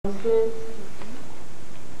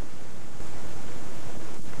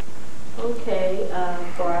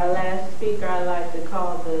speaker I'd like to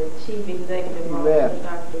call the Chief Executive Officer,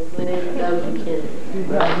 Dr. Glenn Kinley.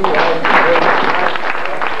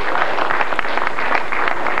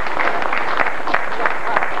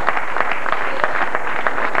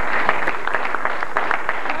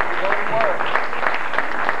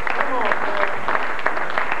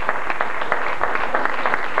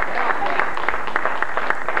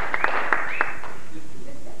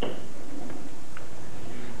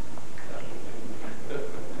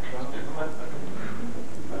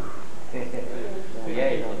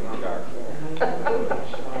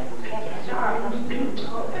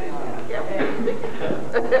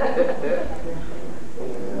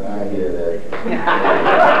 I hear that.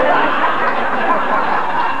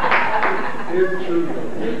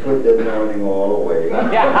 Put that anointing all away. The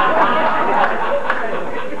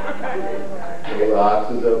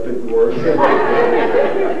ox is up at work.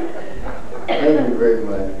 Thank you very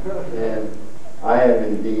much. And I am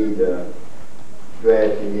indeed glad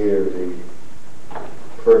to hear the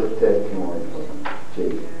first testimony from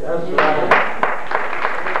Jesus. That's right.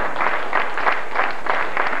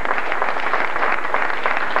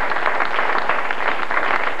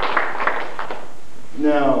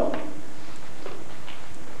 Now,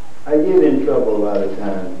 I get in trouble a lot of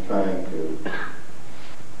times trying to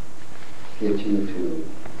get you to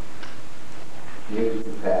use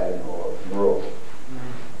the pattern or grow.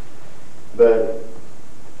 But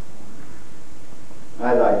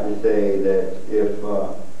I'd like to say that if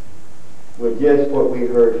with just what we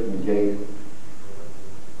heard from Jason,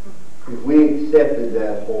 if we accepted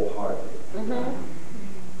that wholeheartedly,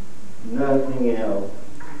 nothing else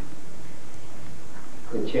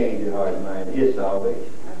could change your heart and mind. It's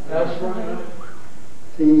salvation. That's right.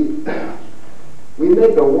 See, we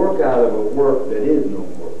make a work out of a work that is no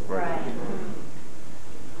work. Right.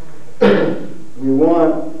 We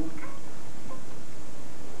want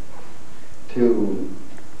to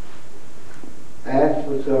ask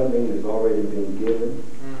for something that's already been given,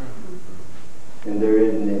 and there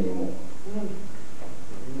isn't any more.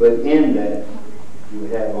 But in that, you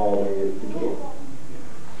have all there is to give.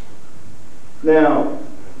 Now,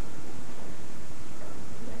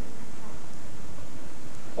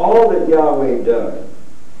 all that Yahweh does,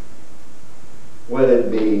 whether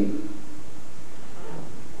it be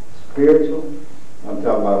spiritual, I'm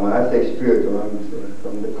talking about when I say spiritual, I'm saying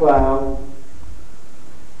from the cloud,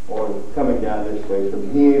 or coming down this way,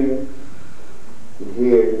 from here to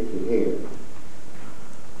here to here.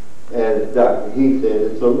 As Dr. He said,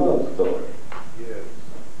 it's a love story. Yes.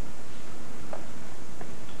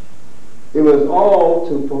 It was all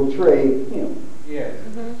to portray Him. Yes.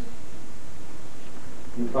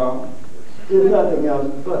 You follow? There's nothing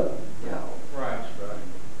else but Yahweh. Right. Right.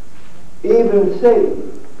 Even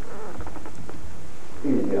Satan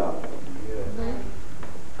is Yahweh. Yes.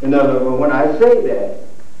 In other words, when I say that,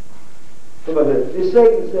 somebody says, did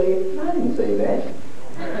Satan say it? I didn't say that.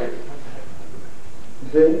 You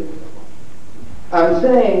see? I'm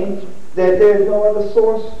saying that there's no other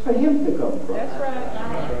source for him to come from. That's right.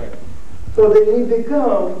 That's right. So that he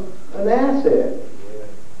becomes an asset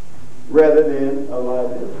rather than a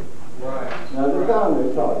liability. Right. Now the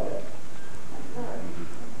founder taught that.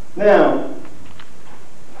 Now,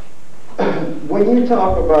 when you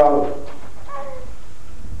talk about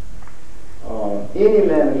any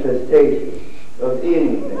manifestation of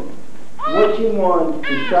anything, what you want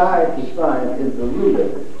to try to find is the root of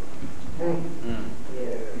it.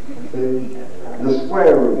 See? The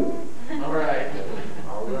square root. All right.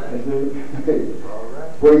 All right.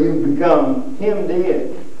 Where you become hemmed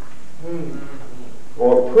in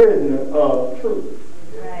or prisoner of truth.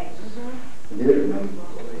 Right. Yeah.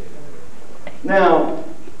 Now,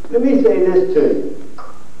 let me say this to you.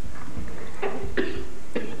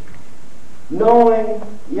 Knowing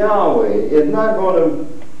Yahweh is not going to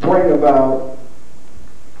bring about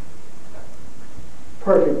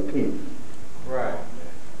perfect peace. Right.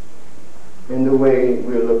 In the way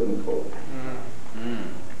we're looking for.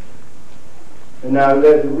 And now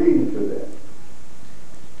there's a reason for that.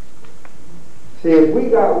 See, if we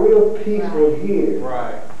got real peaceful here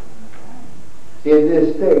Right. in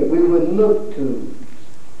this state, we wouldn't look to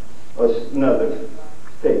another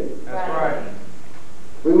state. That's right.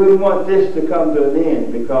 We wouldn't want this to come to an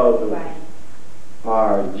end because of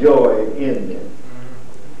our joy in this.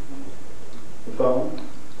 You follow?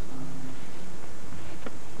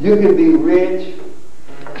 You can be rich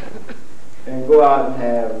and go out and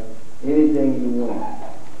have anything you want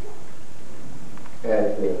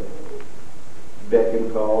at the beck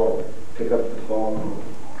and call, pick up the phone,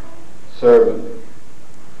 servant,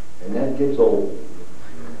 and that gets old.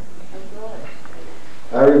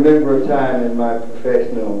 I remember a time in my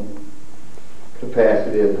professional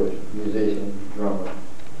capacity as a musician, drummer.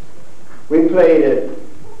 We played at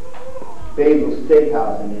Basil's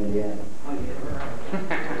Steakhouse in Indiana.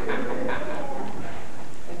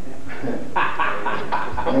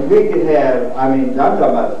 And we could have, I mean, I'm talking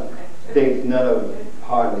about steaks none of us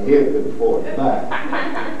hardly here could afford to buy.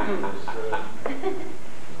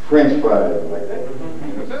 French fries like that.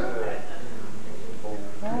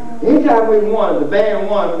 Anytime we wanted, the band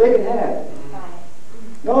wanted, they could have it.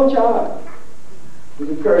 No charge. It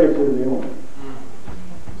was a courtesy to the owner.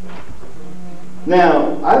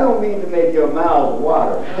 Now, I don't mean to make your mouths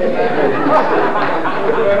water.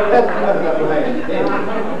 That's not my intention.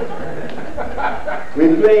 We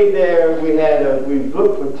played there. We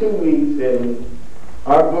booked for 2 weeks, and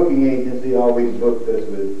our booking agency always booked us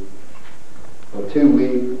with a 2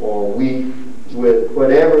 week or a week with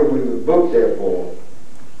whatever we were booked there for,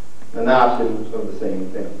 an option of the same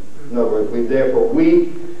thing. In other words, we were there for a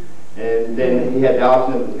week, and then he had the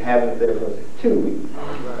option of having us there for 2 weeks.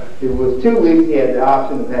 If it was 2 weeks, he had the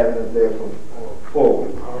option of having us there for 4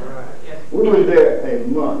 weeks. We were there a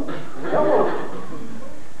month.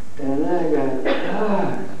 And I got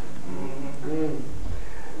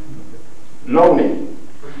lonely,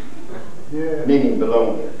 meaning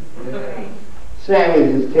bologna.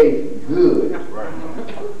 Sandwiches taste good.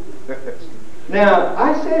 Now,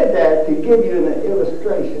 I said that to give you an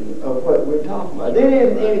illustration of what we're talking about. There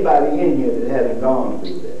isn't anybody in here that hasn't gone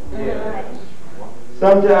through that.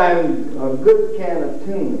 Sometimes a good can of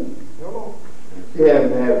tuna, you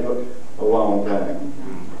haven't had for a long time.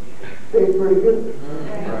 Tastes pretty good.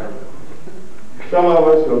 Some of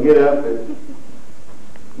us will get up at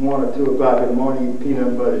 1 or 2 o'clock in the morning and eat peanut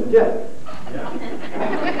and butter and jelly.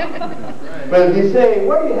 But if you say,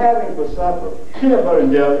 what are you having for supper? Peanut butter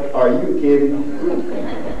and jelly? Are you kidding?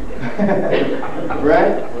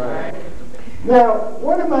 Right? Now,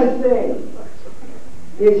 what am I saying?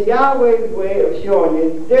 It's Yahweh's way of showing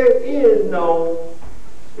you there is no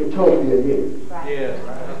utopia here. Yes,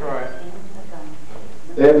 that's right.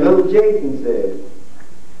 As little Jason said,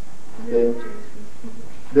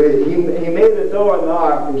 he made a door in the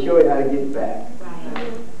ark to show you how to get back.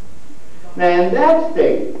 Now, in that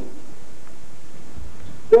state,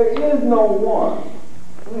 there is no want,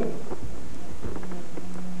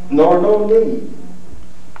 nor no need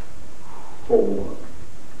for one.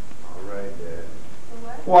 All right, Dad.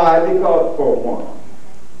 Why? Because for one.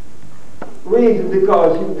 Reason,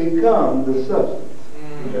 because you become the substance.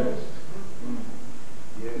 Yes.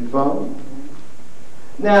 You follow?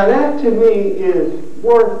 Now, that to me is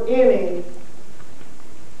worth any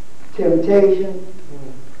temptation,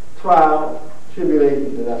 trial,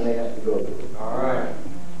 tribulation that I may have to go through. All right.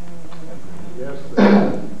 Yes,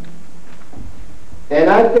 sir. And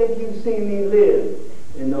I think you've seen me live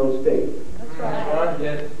in those states. That's right.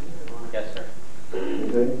 Yes. Yes, sir.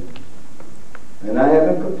 Okay? And I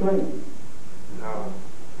haven't complained. No.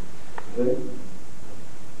 Okay?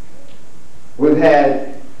 We've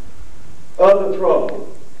had other troubles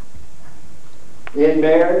in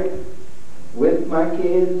marriage, with my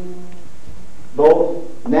kids, both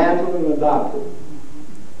natural and adopted.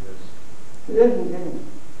 It doesn't change.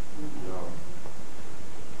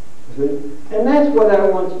 See? And that's what I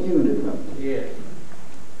want you to come to. Yes.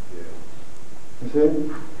 You see?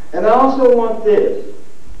 And I also want this,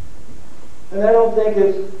 and I don't think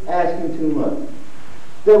it's asking too much,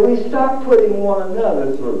 that we stop putting one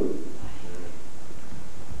another through.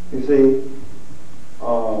 You see?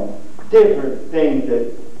 Different things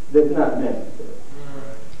that's not necessary.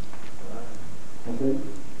 You see?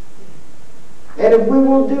 And if we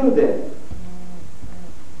will do that,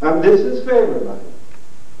 this is for everybody.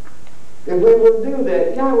 If we will do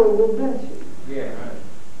that, Yahweh will bless you. Yeah.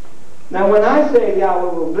 Now, when I say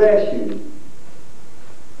Yahweh will bless you,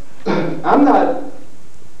 I'm not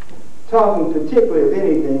talking particularly of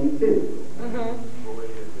anything physical.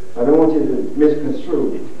 I don't want you to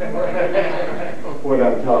misconstrue what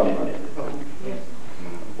I'm talking about.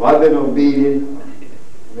 Well, I've been obedient.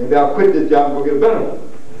 Maybe I'll quit this job and go get a better one.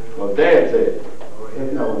 Well, Dad said.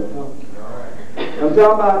 That's not what I'm talking about. I'm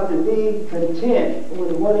talking about to be content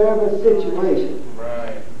with whatever situation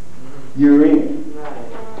you're in.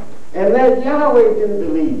 And let Yahweh do the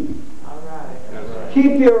leading.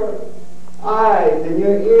 Keep your eyes and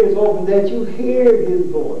your ears open that you hear His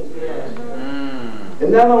voice.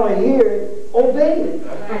 And not only hear it, obey it.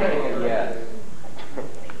 Yes.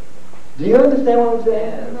 Do you understand what I'm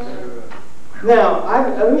saying? Now,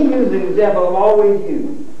 let me use an example I've always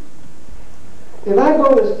used. If I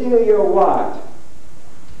go to steal your watch,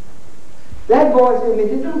 that voice in me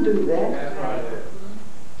says, don't do that.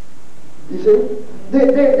 You see?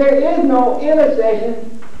 There is no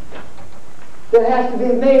intercession that has to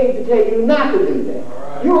be made to tell you not to do that.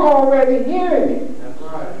 Right. You're already hearing it. That's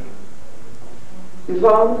right. You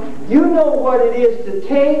follow? You know what it is to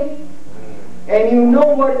take, and you know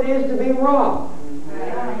what it is to be robbed.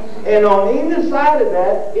 And on either side of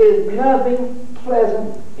that is nothing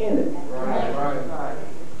pleasant in it. Right. Right.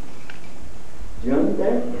 Do you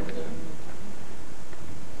understand?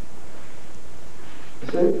 You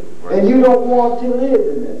see? And you don't want to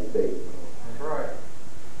live in that state. That's right.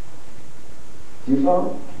 Do you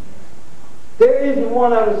follow? There isn't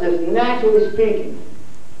one of us just naturally speaking.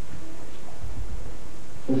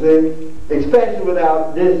 You see? Especially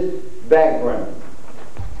without this background.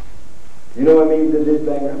 You know what I mean with this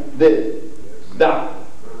background? This. Doctor.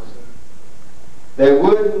 They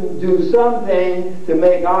wouldn't do some things to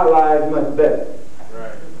make our lives much better.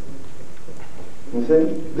 Right. You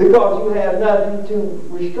see? Because you have nothing to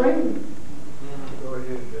restrain you. Go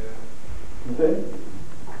ahead, Dad. You see?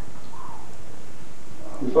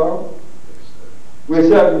 You follow? We're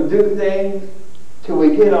starting to do things till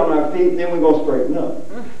we get on our feet, and then we're going to straighten up.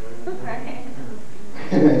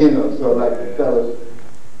 You know, so like the fellas,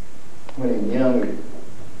 when he's young,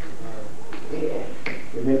 yeah.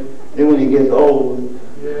 Then when he gets old,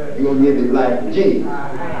 he's going to give his life to Jesus.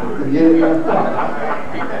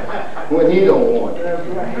 When he don't want it.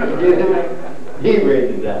 He ready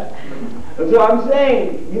to die. And so I'm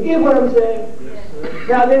saying, you get what I'm saying? Yes,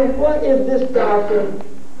 now then, what is this doctrine?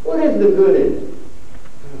 What is the good in it?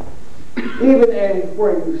 Even as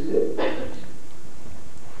where you sit.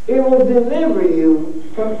 It will deliver you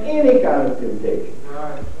from any kind of temptation.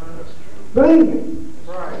 Right. Believe me.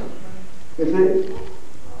 Right. You see?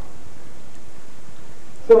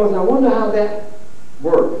 So I wonder how that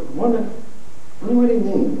works. I wonder what he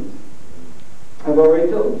means. I've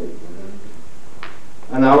already told you.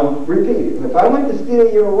 And I'll repeat it. If I went to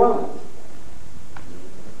steal your watch,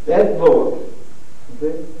 that voice, you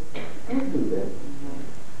see? Don't do that.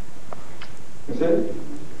 You see?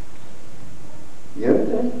 You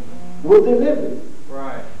understand? Will deliver you.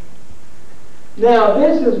 Right. Now,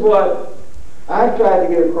 this is what I tried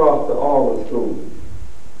to get across to all the schools.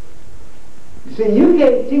 You see, you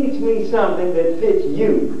can't teach me something that fits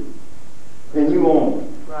you, and you won't.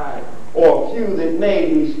 Right. Or a few that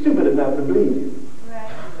may be stupid enough to believe you.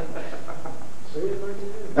 Right.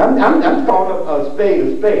 I'm calling a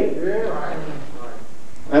spade, Yeah. Right.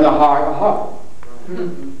 and a heart a heart.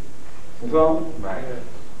 You follow? Right.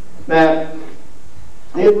 Now,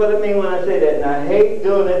 here's what I mean when I say that. And I hate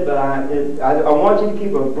doing it, but I want you to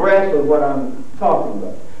keep abreast with what I'm talking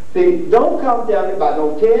about. See, don't come tell me about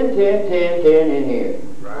no 10 in here.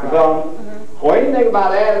 Right. You follow? Or anything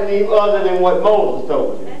about Adam and Eve other than what Moses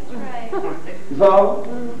told you. That's right. You follow?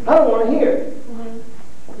 I don't want to hear it.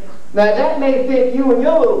 Now, that may fit you and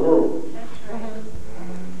your little group, That's right.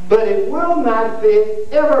 but it will not fit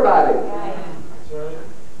everybody.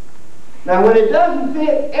 Now, when it doesn't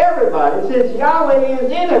fit everybody, since Yahweh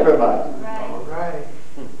is in everybody, Right.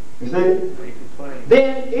 you see,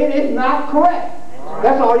 then it is not correct.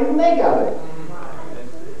 That's all you can make out of it.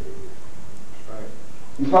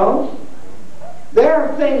 You follow? There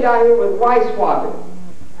are things out here with wife swapping.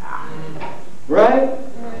 Right?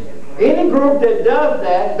 Any group that does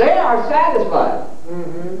that, they are satisfied.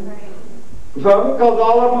 You follow? Because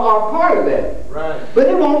all of them are part of that. Right. But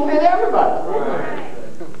it won't fit everybody. Right.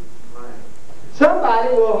 Somebody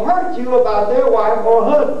will hurt you about their wife or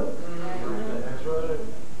husband. That's right.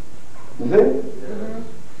 You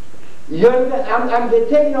see? You understand? I'm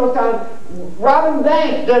taking those times. Robbing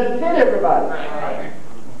banks doesn't fit everybody. Right.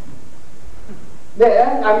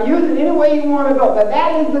 I'm using any way you want to go. But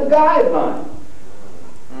that is the guideline.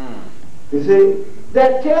 You see?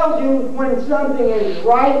 That tells you when something is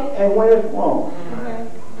right and when it's wrong.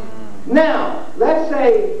 Now, let's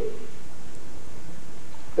say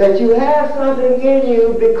that you have something in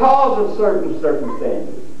you because of certain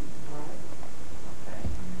circumstances.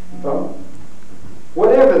 So,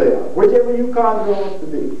 whatever they are, whichever you conjure wants to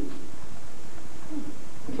be.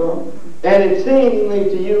 So, and it seemingly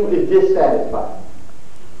to you is dissatisfied.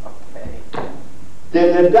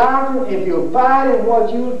 Then the doctrine, if you abide in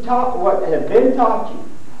what you taught, what has been taught you.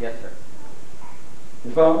 Yes, sir.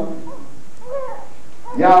 You follow?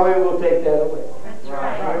 Yahweh will take that away. That's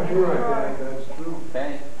right. That's true.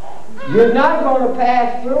 Okay. You're not going to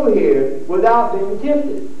pass through here without being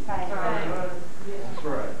tempted. Right. That's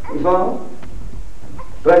right. You follow?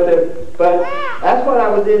 But that's what I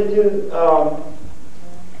was into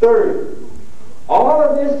third. All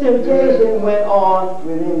of this temptation went on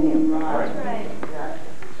within him. That's right.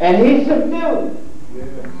 And he subdued it.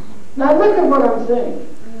 Yes. Now look at what I'm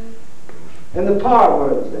saying. And the power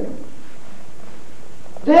of what I'm saying.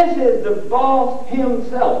 This is the boss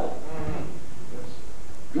himself,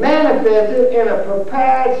 manifested in a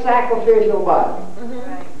prepared sacrificial body.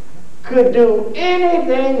 Could do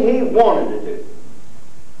anything he wanted to do.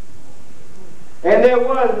 And there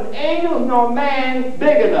wasn't angels nor man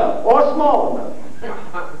big enough or small enough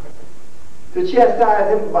to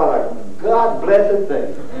chastise him about a God-blessed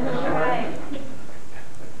thing.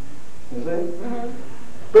 You see?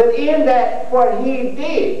 But in that, what he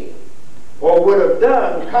did, or would have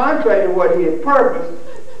done, contrary to what he had purposed,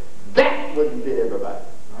 that wouldn't fit everybody.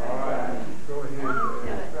 All right. Go ahead.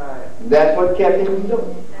 That's right. That's what kept him from doing.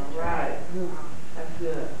 All right. That's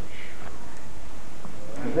good.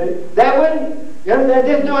 You see? That wouldn't, you understand,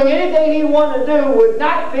 just doing anything he wanted to do would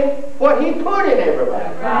not fit what he put in everybody.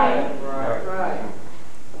 Right. Right. Right.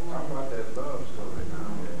 Talk about that love story now.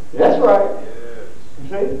 That's right. Yes. You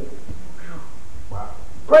see? Wow.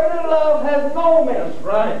 Greater love has no man. That's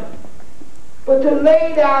right. But to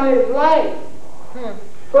lay down his life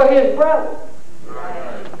for his brother.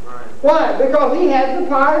 Right. Right. Why? Because he has the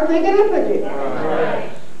power to pick it up again.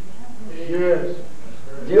 Right. Yes.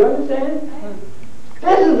 Do you understand?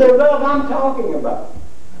 This is the love I'm talking about.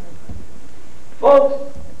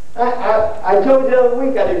 Folks, I told you the other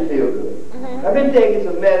week I didn't feel good. I've been taking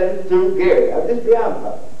some medicine through Gary. I'll just be honest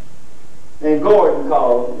about it. And Gordon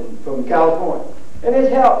called from California. And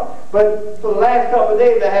it's helped. But for the last couple of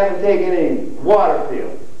days I haven't taken any water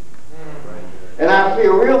pills. And I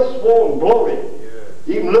feel real swollen, bloated.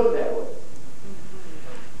 You even look that way.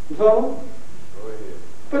 You follow?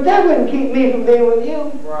 But that wouldn't keep me from being with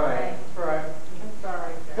you. Right. Right. I'm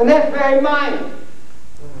sorry. And that's very minor.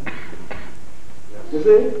 You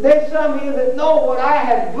see? There's some of you that know what I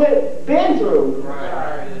have been through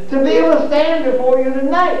to be able to stand before you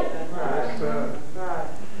tonight. Yes, sir.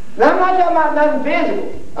 Now I'm not talking about nothing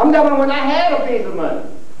physical. I'm talking about when I had a piece of money.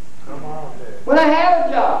 Come on there. When I had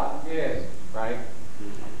a job. Yes. Right.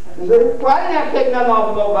 You see? Well, I didn't have to take nothing off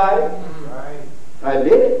of nobody. Right. I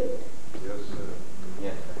did it. Yes, sir.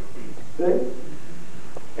 Yes, See?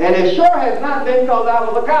 And it sure has not been because I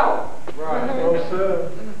was a coward. Right. No,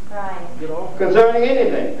 sir. Right. Get off. Concerning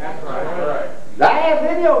anything. That's right. I have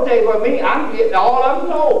videotapes with me. I'm getting all of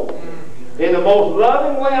them told. In the most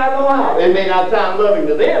loving way I know how. It may not sound loving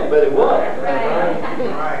to them, but it was.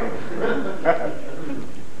 Right.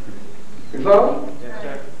 You follow? Yes,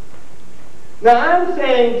 sir. Now I'm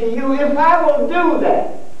saying to you, if I will do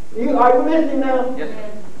that, are you listening now? Yes, sir.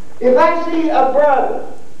 If I see a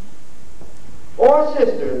brother or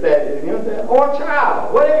sister, that is, you understand, or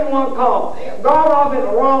child, whatever you want to call them, gone off in the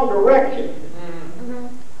wrong direction.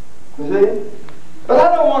 You see? But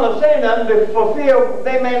I don't want to say nothing for fear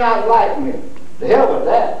they may not like me. The hell with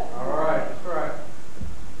that. All right. That's right.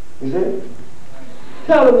 You see?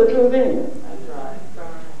 Tell them the truth anyway. That's right.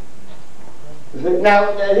 You see?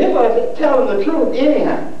 Now, if I said tell them the truth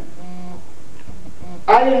anyhow,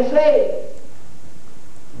 I didn't say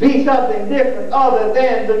be something different other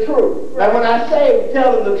than the truth. Now, when I say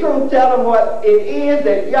tell them the truth, tell them what it is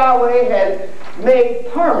that Yahweh has made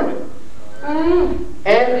permanent.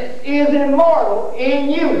 And is immortal in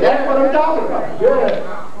you. That's what I'm talking about.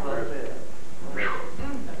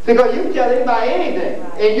 Because you can tell anybody anything,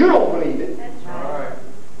 and you don't believe it. Right.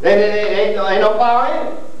 Then ain't no power in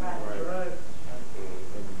it. Right.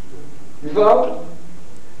 You follow?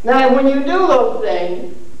 Now, when you do those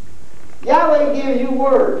things, Yahweh gives you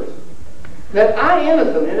words that I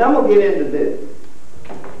innocently, and I'm going to get into this.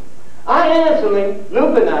 I innocently,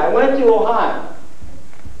 Luke and I, went to Ohio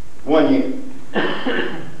one year.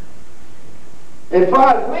 As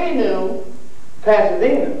far as we knew,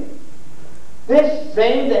 Pasadena. This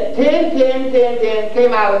thing that 10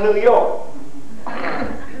 came out of New York.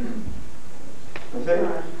 You see?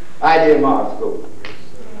 I did Mark school.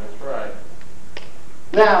 That's right.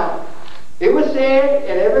 Now, it was said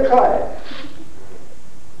in every class,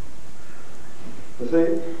 you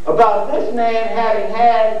see, about this man having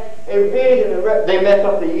had a vision. They messed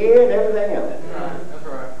up the year and everything else. That's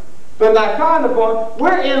right. But my counterpoint,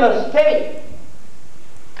 we're in a state,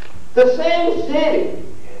 the same city,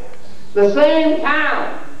 the same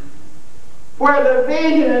town, where the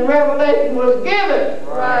vision and revelation was given.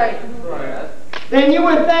 Right. Right. Then you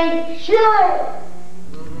would think, sure.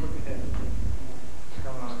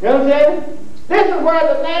 You understand? This is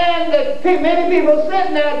where the man that many people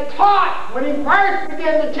sitting there taught when he first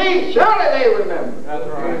began to teach. Surely they remember. That's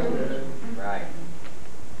right. Right.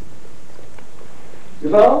 You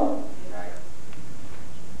follow? Right.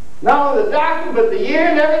 Not only the doctrine, but the year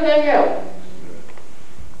and everything else.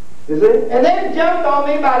 You see? And they jumped on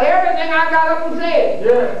me about everything I got up and said.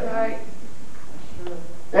 Yeah. Right.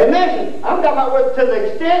 And listen, I'm talking about to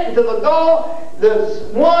the extent and to the goal, the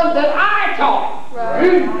ones that I taught.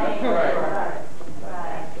 Right. That's right.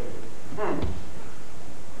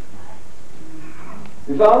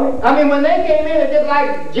 You follow me? I mean, when they came in, it's just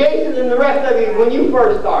like Jason and the rest of you when you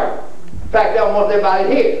first started. In fact, almost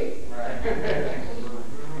everybody here.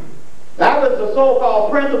 I was the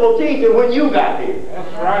so-called principal teacher when you got here.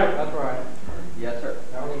 That's right. That's right. Yes, sir.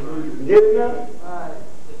 That was good. You didn't know? Right.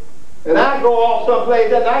 And I go off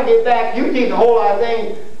someplace and I get back, you teach a whole lot of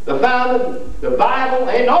things, the fountain, the Bible,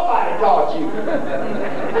 ain't nobody taught you.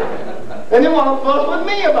 And they want to fuss with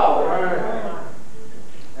me about it.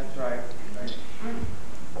 That's right.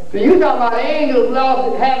 So you talking about angels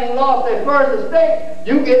having lost their first estate,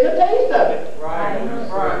 you get a taste of it. Right.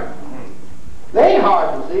 That's right. They ain't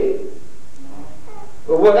hard to see.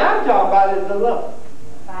 But what I'm talking about is the love.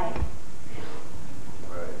 Right.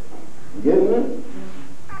 You get me?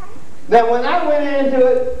 Now when I went into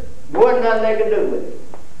it, there wasn't nothing they could do with it.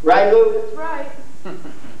 Right, Luke? That's right.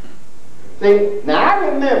 See, now I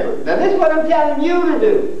remember. Now this is what I'm telling you to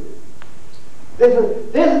do. This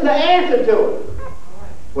is the answer to it.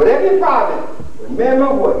 Whatever your problem is,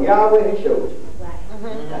 remember what Yahweh has showed you.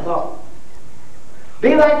 Right. That's all.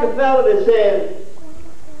 Be like the fellow that said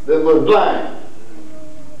that was blind.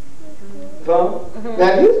 So, now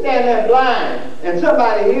if you stand there blind and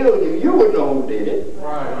somebody healed you, you wouldn't know who did it.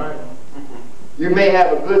 Right. You may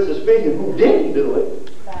have a good suspicion who didn't do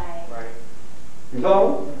it. Right. You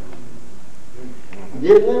follow? You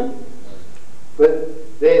get them?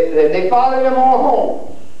 But they followed him on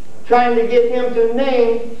home, trying to get him to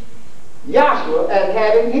name Joshua as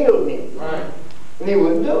having healed him. Right. And he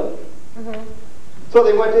wouldn't do it. So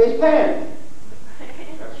they went to his parents.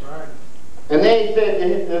 That's right. And they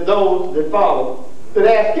said to those that followed, that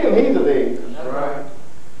asked him, he's of age. That's right.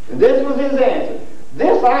 And this was his answer.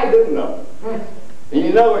 This I do know. And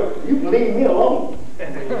you know what? You can leave me alone.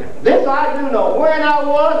 This I do know. When I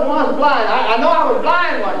was once blind, I know I was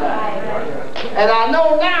blind one time. And I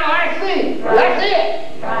know now I see. That's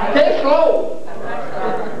it. Take it slow.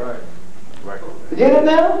 You get it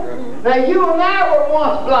now? Now you and I were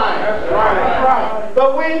once blind. That's right.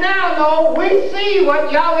 But we now know we see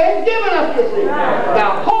what Yahweh has given us to see.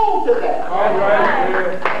 Now hold to that. All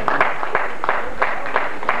right.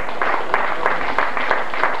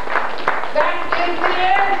 That is the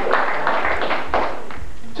answer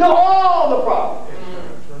to all the problems.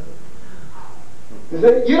 You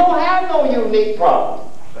see, you don't have no unique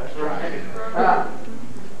problems. That's right.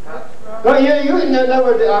 No,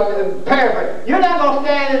 paraphrase. You're not going to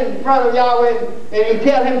stand in front of Yahweh and you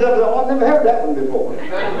tell him something. Oh, I've never heard that one before.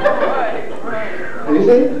 You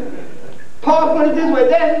see? Paul put it this way.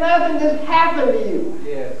 There's nothing that's happened to you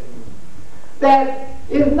Yes. that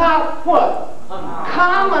is not what?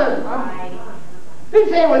 Common. He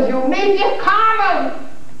said it was unique. It's common.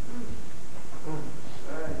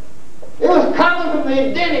 It was common from the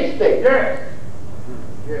Edenic state. Yes.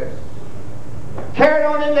 Yes. Carried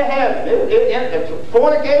on into heaven.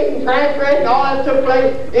 Fornication, transgression, all that took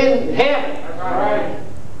place in heaven. That's right.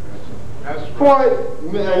 That's right. For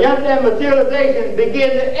materialization begin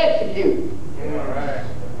to execute. All right.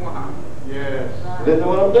 Yes. This is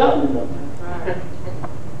what I'm telling you.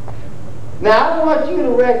 Now I want you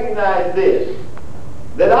to recognize this,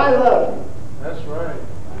 that I love you. That's right.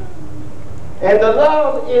 And the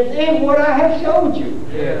love is in what I have showed you.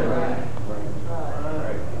 Yeah. Right.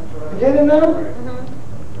 You get it now?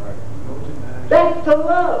 Right. That's the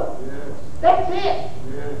love. Yes. That's it.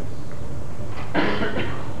 Yes.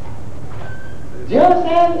 Do you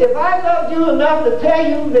understand? If I loved you enough to tell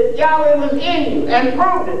you that Yahweh was in you and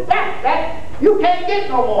proved it, that you can't get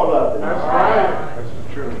no more love than that. That's right. That's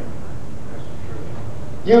the truth. That's the truth.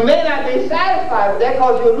 You may not be satisfied with that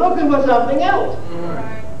because you're looking for something else.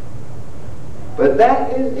 Right. But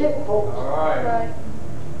that is it, folks. All right.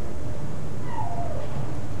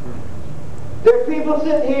 There are people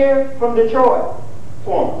sitting here from Detroit,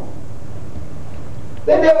 former.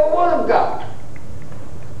 They never would have got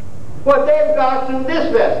what they've got through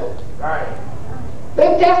this vessel. Right.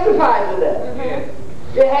 They testified to that. Yes.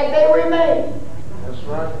 Had they remained. That's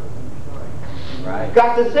right. Right.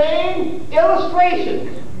 Got the same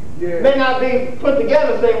illustrations. Yes. May not be put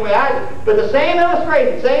together the same way I did, but the same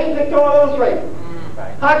illustration, same pictorial illustration.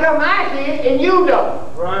 Right. How come I see it and you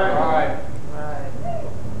don't? Right. Right.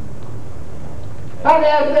 How did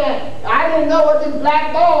I say? I didn't know what this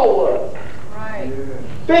black ball was. Right.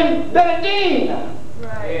 Been a dean,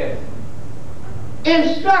 Right. Yes.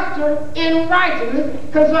 instructor in righteousness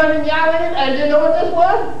concerning Yahweh, and didn't know what this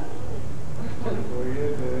was?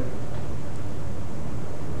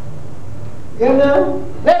 You know?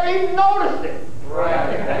 Never even noticed it.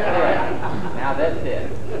 Right.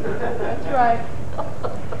 right.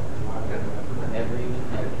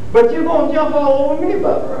 But you're going to jump all over me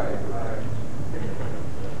about it. Right.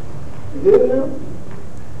 You get it now?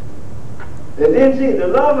 And then see, the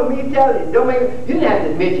love of me telling you, don't make, you didn't have to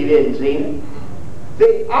admit you didn't see it.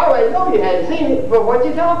 See, I already know you hadn't seen it, but what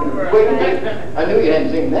you talking about? Wait a minute. I knew you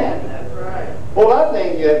hadn't seen that. That's right. Whole lot of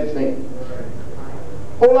things you haven't seen.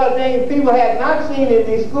 Whole lot of things people have not seen in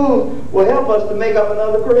these schools will help us to make up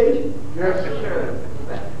another creation. Yes, sir.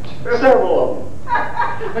 Several of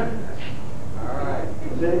them. All right.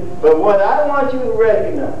 See? But what I want you to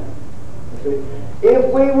recognize, see, if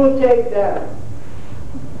we will take down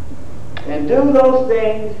and do those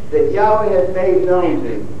things that Yahweh has made known to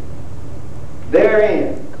you,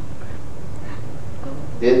 therein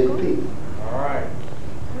is peace. All right.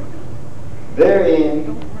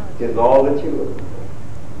 Therein is all that you are.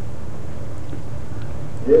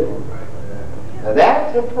 Yeah. Now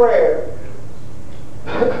that's a prayer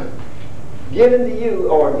given to you,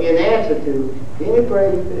 or in answer to any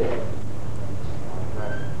prayer you could have.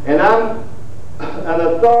 And I'm an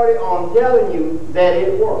authority on telling you that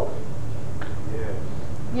it works. Yes.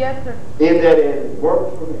 Yes, sir. In that it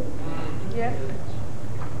works for me. Yes, sir.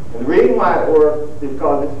 And the reason why it works is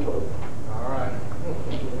because it's true. All right.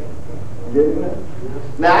 Get it now?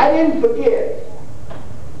 Now I didn't forget.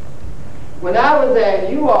 When I was as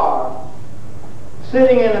you are,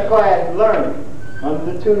 sitting in a class learning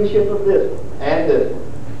under the tutorship of this one and this one,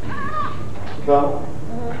 so,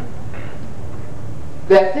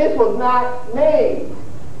 that this was not made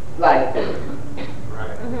like this.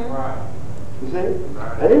 Right. Right. You see?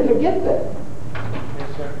 Right. I didn't forget that. Yes,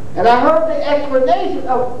 sir. And I heard the explanation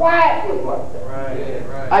of why it was like that. Right.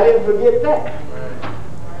 Right. I didn't forget that. Right.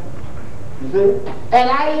 You see? And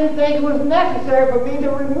I didn't think it was necessary for me to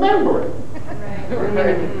remember it.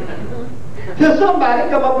 Till somebody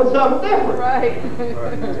come up with something different. Right.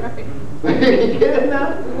 You get it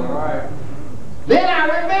now? All right. Then I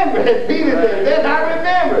remembered, as Peter said, then I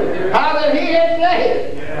remembered how that he had said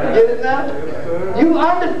it. Yeah. You get it now? Yes, sir. You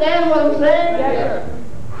understand what I'm saying? Yes, sir.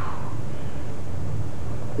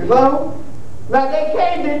 You follow? Now they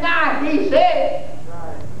can't deny he said it.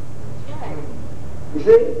 You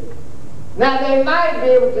see? Now they might be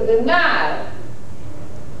able to deny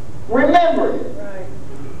remembering it. Right.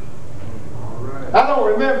 I don't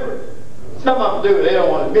remember it. Some of them do, they don't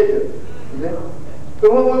want to admit it. You see?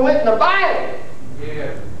 But when we went in the Bible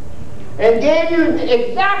Yeah. and gave you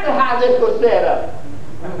exactly how this was set up,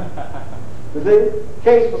 you see,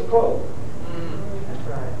 case was closed. That's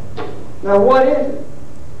right. Now what is it?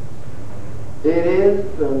 It is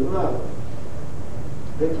the love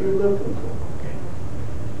that you're looking for.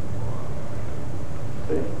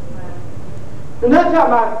 See? I'm not talking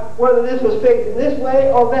about whether this was fixed in this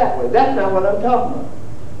way or that way. That's not what I'm talking about.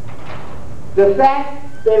 The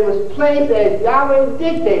fact that it was placed as Yahweh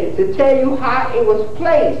dictated to tell you how it was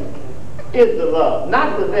placed is the love,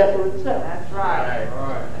 not the vessel itself. That's right. All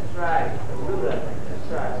right. That's right. The root of it.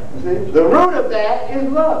 That's right. You see? The root of that is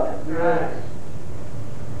love. That's right.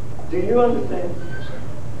 Do you understand?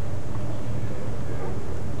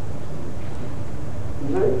 You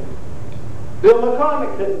see? Bill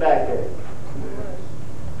McCormick sitting back there.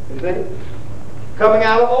 You see? Coming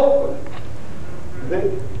out of Oakland. You see?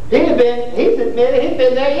 He's admitted, he's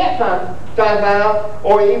been there yet trying to find out,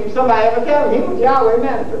 or even somebody ever tell him he was Yahweh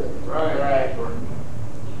manifest. Right. Right.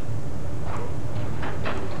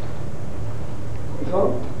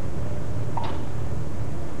 So,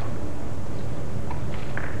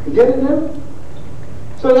 you get it now?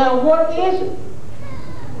 So now what is it?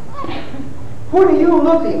 What are you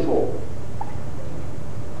looking for?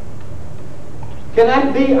 Can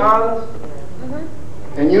I be honest?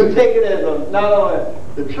 And you take it as not only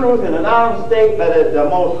the truth in an honest state, but as the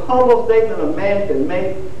most humble statement a man can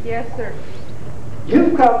make? Yes, sir.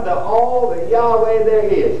 You've come to all the Yahweh there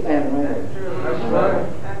is, standing right there. That's right.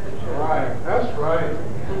 Right. That's right.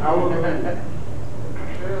 Hallelujah.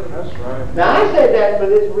 That's right. Now I said that for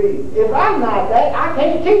this reason. If I'm not that, I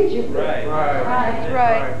can't teach you that. Right. That's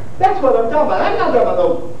right. That's what I'm talking about. I'm not talking about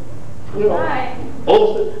no, you know,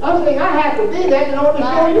 boasting. I'm saying I have to be that in order to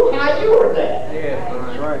show you how you are that. Yeah.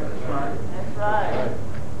 That's right. That's right. That's right.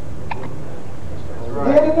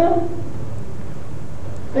 That's Get it now?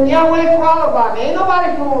 And Yahweh qualified me. Ain't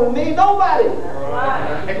nobody fooling me. Nobody.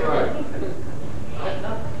 That's right.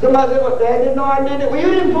 Somebody said, well, Dad didn't know I did it. Well,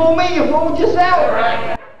 you didn't fool me. You fooled yourself.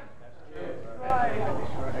 Right.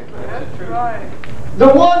 That's true. Right. The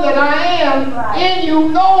one that I am in you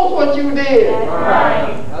knows what you did.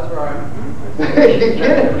 Right. That's right. You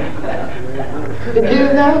get it? You get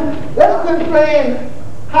it now? Let's quit playing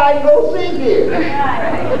hide and go seek here.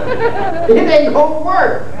 It ain't gonna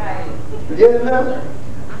work. You get it now?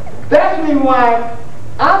 That's the reason why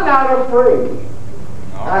I'm not afraid.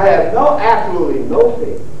 I have absolutely no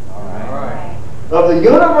fear of the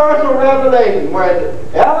universal revelation where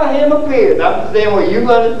Elohim appears. I'm just saying where you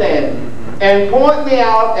understand it. And point me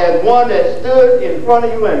out as one that stood in front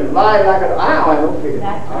of you and lied like an I don't have no fear.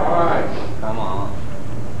 That's All right. Come on.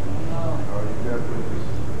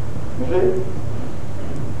 You see?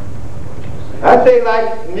 I say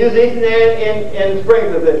like musicians in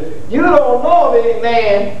Springfield said, you don't know of any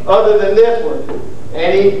man other than this one.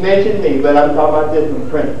 And he mentioned me, but I'm talking about this one,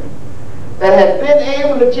 Prince, that has been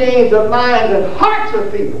able to change the minds and hearts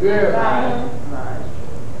of people. Yeah.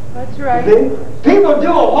 That's right. See? People do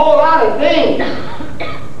a whole lot of things.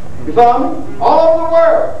 You follow me? All over the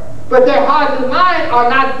world. But their hearts and minds are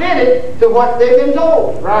not fitted to what they've been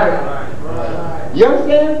told. Right. You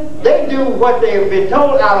understand? They do what they've been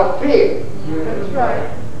told out of fear. That's right.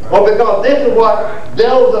 Or because this is what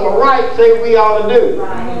those on the right say we ought to do.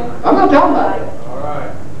 I'm not talking about it. All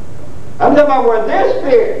right. I'm talking about where this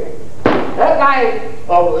spirit, that light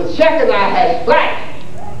of Shekinah has flashed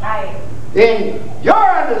in your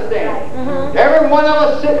understanding. Every one of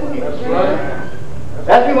us sitting here. That's right.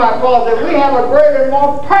 That's why Paul said we have a greater and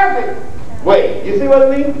more perfect way. You see what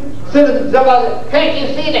I mean? Somebody said, can't you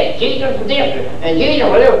see that Jesus did this, and Jesus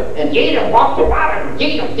whatever, and Jesus walked the water, and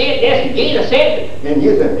Jesus did this, and Jesus said it. And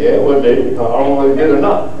you said, yeah, well, they, I don't know if they did or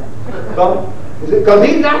not. Because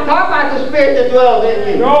he's not talking about the spirit that dwells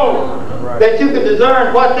in you. No. Right. That you could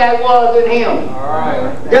discern what that was in him. All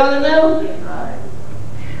right. You understand?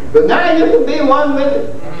 But now you can be one with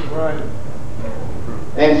it. Right.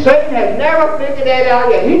 And Satan has never figured that out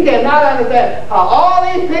yet. He cannot understand how all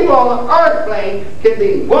these people on the earth plane can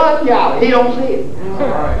be one Yahweh. He don't see it. All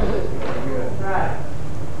right. right.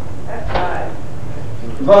 That's right.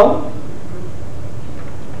 Huh?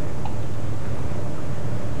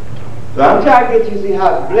 So I'm trying to get you to see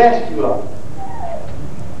how blessed you are.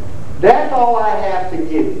 That's all I have to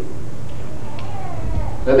give you.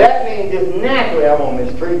 So that means just naturally I won't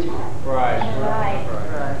mistreat you. Right.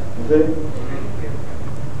 You see?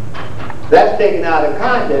 That's taken out of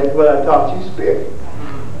context, but I taught you spirit.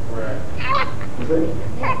 Right. You see?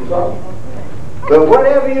 You follow? But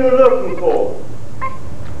whatever you're looking for,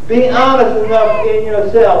 be honest enough in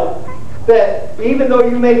yourself that even though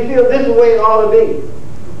you may feel this is the way it ought to be,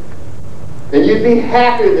 and you'd be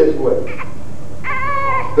happy this way.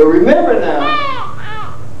 But remember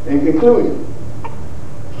now, in conclusion,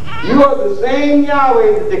 you are the same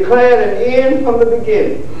Yahweh that declared an end from the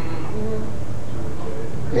beginning.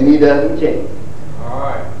 And he doesn't change. All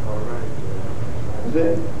right. You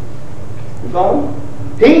see? You follow?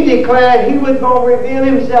 He declared he was going to reveal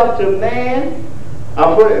himself to man.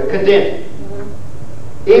 I'll put it, condense it.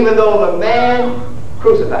 Even though the man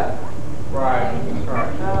crucified him. Right.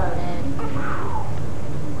 That's right.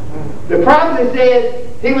 The prophecy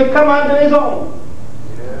said he would come unto his own.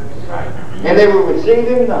 Yes. Right. And they would receive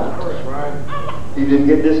him not. That's right. He didn't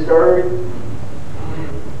get discouraged.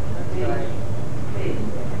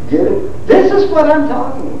 Get it? This is what I'm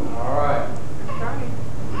talking about. All right.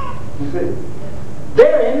 You see?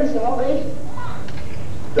 They're in the salvation.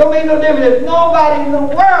 Don't make no difference if nobody in the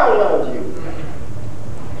world loves you.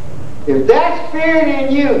 If that spirit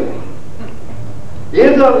in you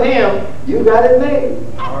is of him, you got it made.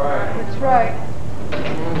 All right. That's right.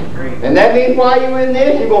 And that means while you're in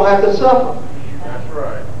this, you're going to have to suffer. That's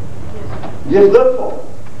right. Just look for it.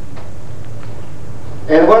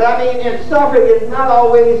 And what I mean in suffering is not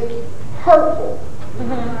always hurtful.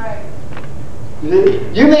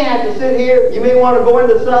 You may have to sit here, you may want to go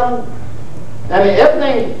into something. I mean,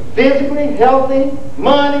 everything physically, healthy,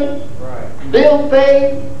 money, Right. bills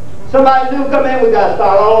paid. Somebody new come in, we got to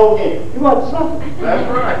start all over again. You want to suffer. That's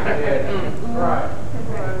right. Yeah. Right.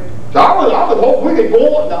 So I was hoping we could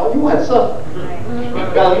go on now. You want to suffer.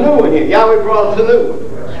 Got a new one here. Yahweh brought us a new one.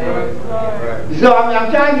 Right. So I'm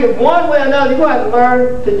trying to get one way or another. You're going to have to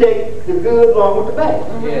learn to take the good along with the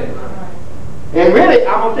bad. Yeah. And really,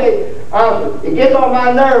 I'm going to tell you, honestly, it gets on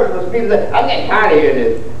my nerves when people say, I'm getting tired of hearing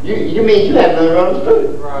this. You mean you haven't understood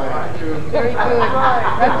it. Right. Very good.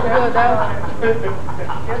 That's good.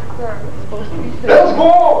 Yes, sir. It's supposed to be said. Let's go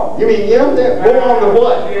on. You mean, you know, go on to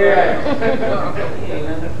what? Yeah.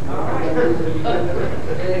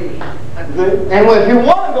 And if you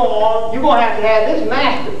want to go on, you're going to have this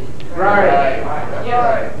master. Right.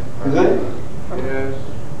 Right. You see? Yes.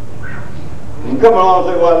 You come along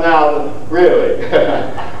and say, well, now, really?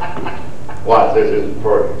 Watch, this is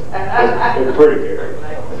pretty. It's pretty good.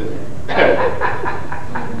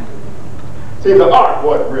 See, the ark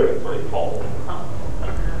wasn't really 3 fold.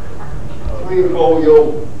 3 fold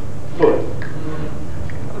your foot.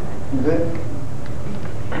 You see?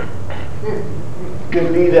 Just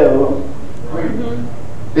leave that alone.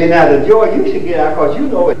 Then now the joy you should get out because you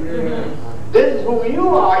know it. This is who you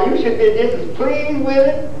are. You should be just as pleased with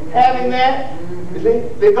it, having that. You see?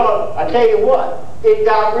 Because I tell you what, it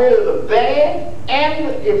got rid of the bad and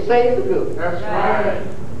it saved the good. That's right.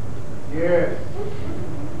 Yes.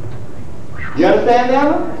 You understand that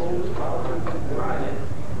one?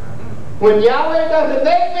 When Yahweh doesn't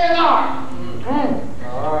make me an ark,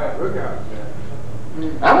 All right, look out.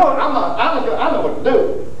 I know what to do.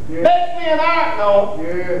 Yes. Make me an ark, no,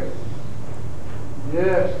 Yes.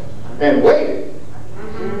 Yes. and wait it.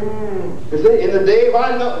 You see, in the day of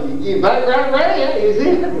I know, you might right there, you see?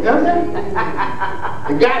 You know what I'm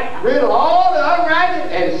saying? It got rid of all the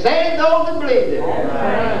unrighteous and saved those that believed it.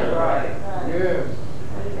 Right. Yes.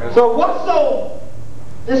 So what's so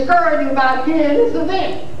discouraging about hearing this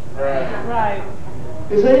event? Right.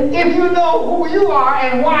 You see, if you know who you are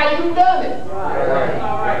and why you've done it.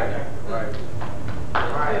 Right.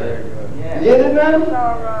 Very good. You get it, madam?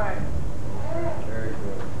 All right. Very good.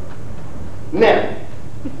 Now,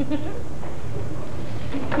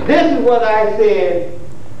 this is what I said,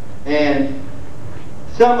 and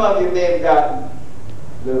some of you may have gotten a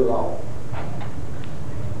little off.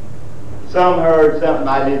 Some heard something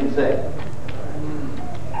I didn't say.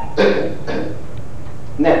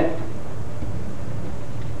 Now,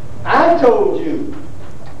 I told you,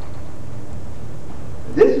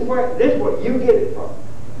 this is where you get it from.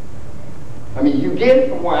 I mean, you get it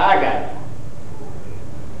from where I got it.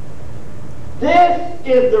 This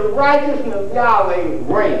is the righteousness of Yahweh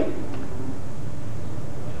reign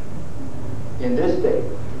in this state.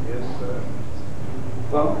 Yes, sir.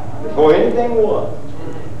 Well, before anything was.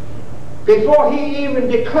 Before he even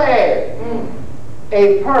declared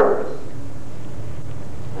a purpose,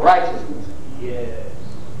 righteousness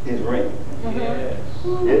is reign. Yes.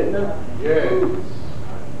 Get it now? Yes.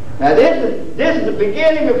 Now this is the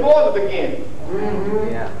beginning before the beginning.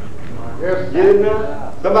 Yeah. Yes. Get it now?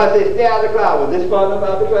 Somebody say, stay out of the cloud. Was this fun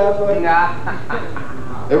about the cloud for you?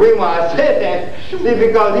 The reason why I said that, see,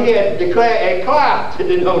 because he had to declare a cloud to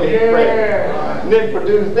denote his presence. And then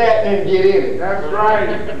produce that and then get in it. That's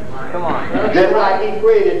right. Come on. Just like he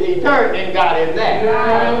created the eternity and got in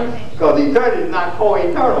that. Because the eternity is not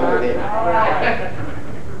co-eternal with him.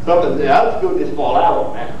 Some of the other schools just fall out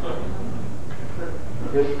on that.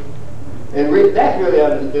 And that's really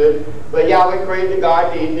understood. But Yahweh created the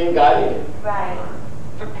garden, Eden, and got in it. Right.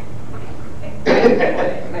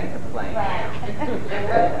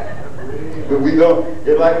 But we don't,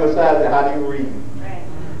 it's like Messiah said, how do you read? Right.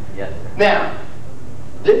 Yes. Now,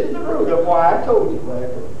 this is the root of why I told you what I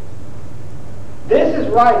told you. This is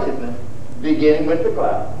righteousness beginning with the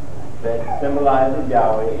cloud that symbolizes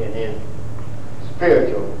Yahweh in his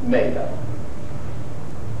spiritual makeup.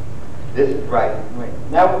 This is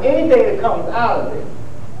righteousness. Now, anything that comes out of it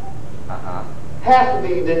has to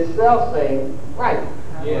be this self-same righteousness.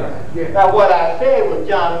 Yes. Yes. Now, what I said was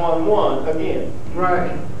John 1:1 again.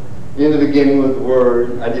 Right. In the beginning was the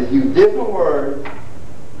Word. I just used different words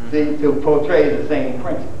to portray the same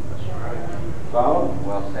principle. Follow?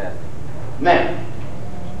 Well said. Now,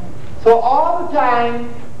 so all the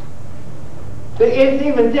time, it's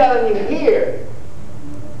even telling you here.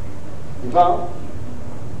 You follow?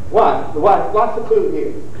 What's the clue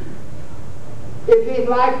here? If he's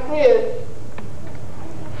like this,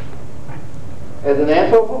 as an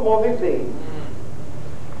anthropomorphic being,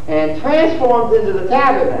 and transforms into the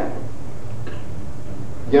tabernacle,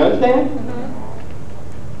 you understand?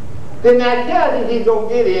 Then that tells you he's going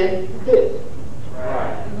to get in this.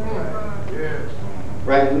 Right. Yes.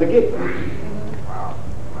 Right from the get-go. Wow.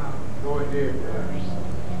 Go ahead.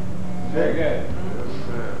 Very good.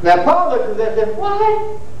 Now Paul looks at that and says,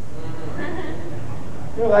 what?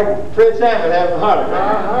 You know, like Fred Sanford having a heart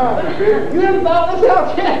attack. You haven't thought this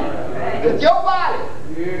out yet. It's your body.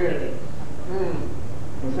 Yeah.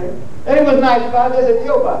 You see? And it was nice about this, it's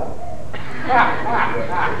your body.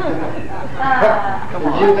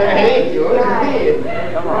 You there, it ain't yours, it's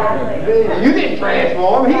his. Come on. You didn't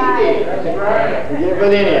transform, he did. That's right. Yeah,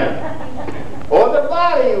 but anyhow. Or the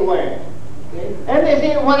body you wear. And they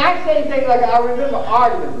see, when I say things like I remember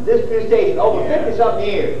arguments, disputation, over 50-something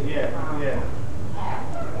years.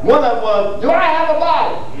 One of them was, do I have a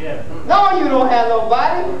body? No, you don't have no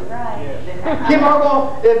body. Keep on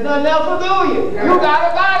going, there's nothing else will do you. You got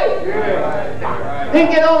a body. Then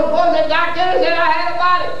get on the phone and say, Doctor said I had a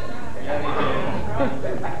body.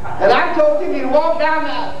 And I told him he'd walk down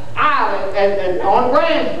the aisle and on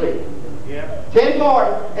Grand Street.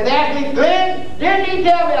 10:40, and asked me, Glenn, didn't he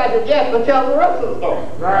tell me? I said, yes, but tell the rest of the story.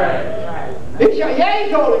 Right. Yeah,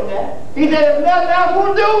 he told him that. He said, if nothing else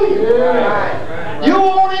will do you, you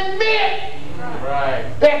won't admit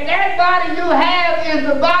that body you have is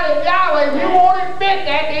the body of Yahweh. If you won't admit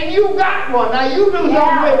that, then you got one. Now you do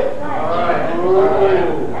something with it.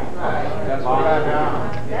 That's what I know.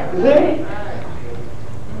 See?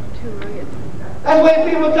 That's the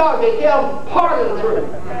way people talk. They tell part of the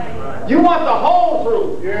truth. You want the whole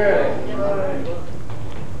truth. Yeah.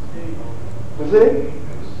 You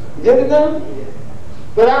see? Get it done?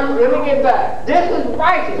 But let me get back. This is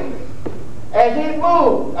righteousness. As he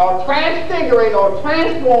moved, or transfigurated, or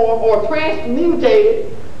transformed, or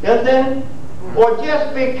transmutated, you understand? Or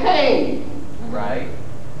just became. Right.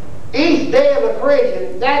 Each day of the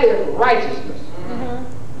creation, that is righteousness.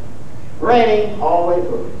 Reigning all the way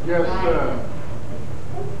through. Yes, sir.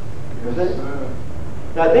 You see? Yes, sir.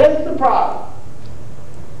 Now this is the problem.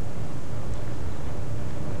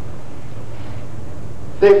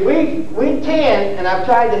 That we tend, and I've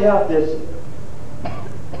tried to help this.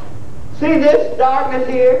 See this darkness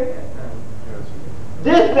here?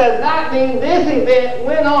 This does not mean this event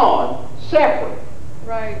went on separate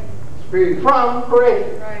Right. Speak. from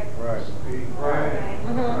creation. Right. Right. Speak.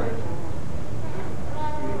 Right.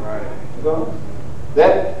 Right.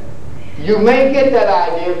 That you may get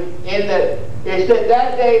that idea in that it said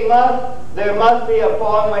that day there must be a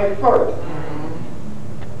falling away first.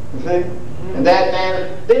 You see? And that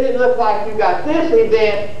man, then it looks like you got this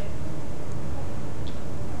event.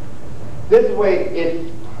 This is the way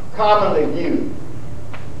it's commonly viewed.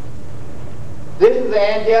 This is the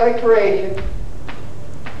angelic creation,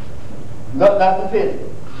 not the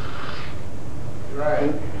physical.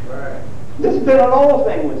 Right. Right. This has been an old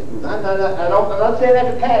thing with schools. I'm not saying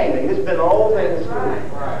that's a padding thing. This has been an old thing with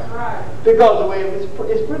schools. Right. Because of the way it's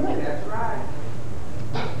presented. That's right.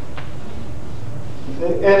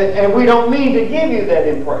 And we don't mean to give you that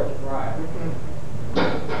impression. Right.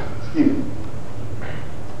 Excuse me.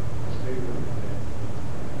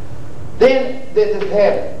 Then this is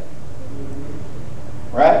heaven.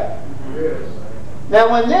 Right? Yes.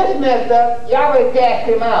 Now when this messed up, Yahweh cast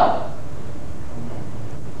him out.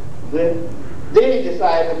 Then he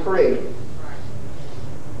decided to create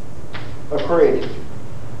a creation.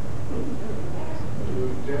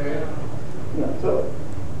 Yeah, so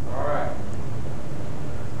All right.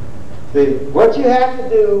 see, what you have to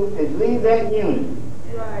do is leave that unity.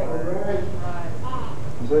 Right. All right.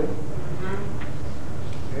 You see?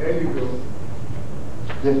 There you go.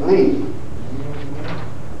 Just leave.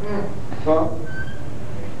 Huh?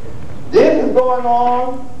 This is going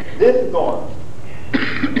on. This is going on.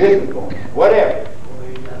 This is going on. Whatever.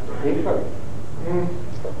 Leave first.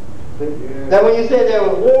 See? Yeah. Now when you say there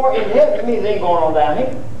was war in heaven, it means it ain't going on down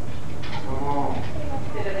here. Come on.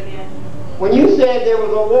 When you said there was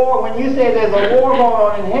a war, when you say there's a war going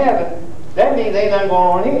on in heaven, that means ain't nothing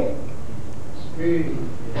going on here. Speak.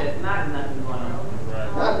 There's not nothing going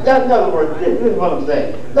on. That's in other words, this is what I'm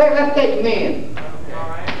saying. Let's take men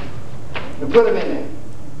and put them in there.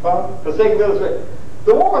 For sake of illustration.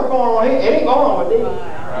 The war is going on here. It ain't going on with these.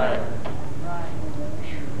 Right.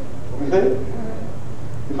 You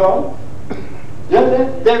see? You follow? You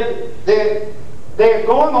understand? They're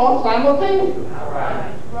going on simultaneously.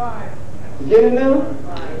 Right. You get it now?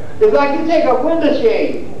 It's like you take a window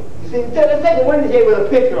shade. You see, let's take a window shade with a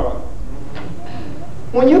picture on it.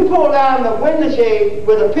 When you pull down the window shade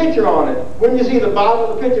with a picture on it, wouldn't you see the bottom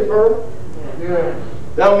of the picture first? Yeah.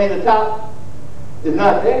 That don't mean the top is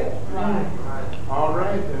not there. All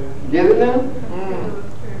right then. Get it now?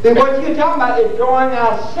 See, what you're talking about is drawing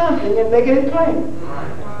out something and making it plain.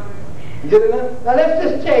 You get it now? Now let's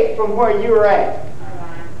just take from where you were at.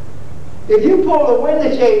 If you pull the window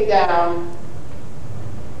shade down,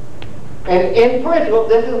 and in principle,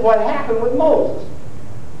 this is what happened with Moses.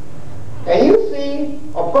 And you see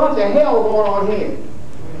a bunch of hell going on here.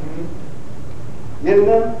 Get it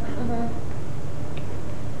now?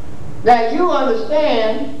 Now you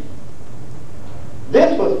understand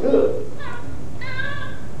this was good.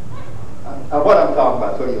 What I'm talking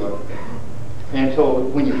about, so you understand. And so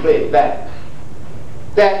when you play it back,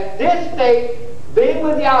 that this state, being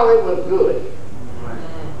with Yahweh, was good.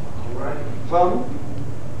 From?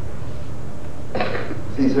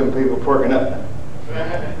 See some people perking up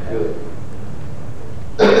now. Good.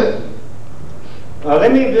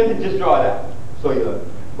 Let me just draw it out. So you look.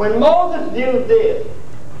 When Moses viewed this,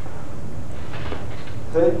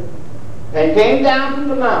 see, and came down from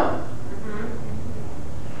the mountain,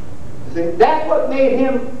 see, that's what made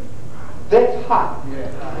him this hot.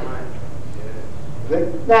 See?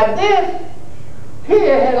 Now this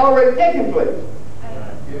here had already taken place,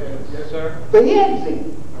 Yes, sir. but he hadn't seen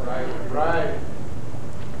it. Right.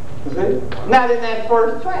 You see? Not in that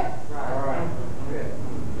first track. Right.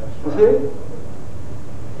 You see?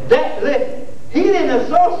 Listen, he didn't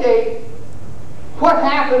associate what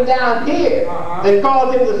happened down here that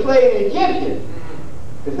caused him to slay an Egyptian,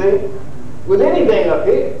 you see, with anything up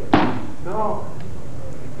here. No.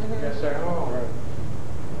 Yes, sir. Oh.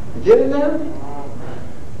 You get it now?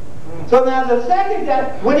 So now the second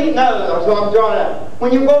time, so I'm drawing out.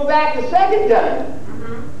 When you go back the second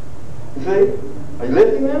time, you see, are you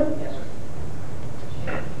listening now? Yes,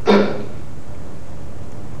 sir.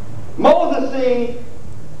 Moses see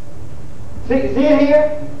it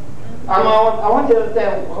here? I want you to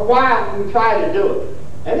understand why we try to do it.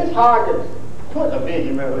 And it's hard to put a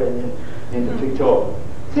vision in the pictorial.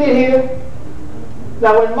 See it here?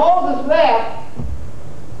 Now when Moses left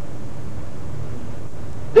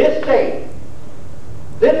this state,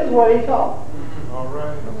 this is what he saw. All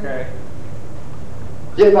right. Okay.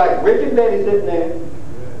 Just like Richard and Betty sitting there,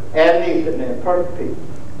 and me sitting there, perfect peace.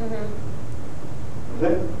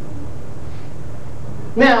 See?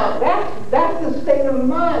 Now, that's the state of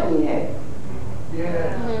mind he had.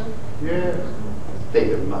 Yes. Yes.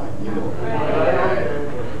 State of mind, you know.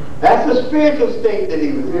 That's the spiritual state that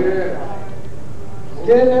he was in.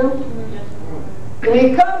 Get it now? And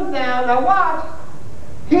he comes down, now watch,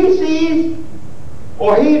 he sees,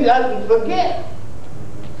 or he doesn't forget,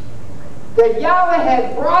 that Yahweh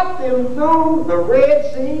had brought them through the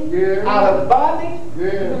Red Sea, out of bondage,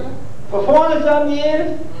 for 400-some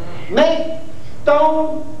years, make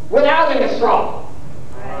stone without any straw.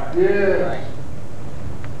 Yes.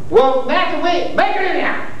 Well, Master Wing, make it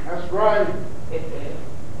anyhow. That's right.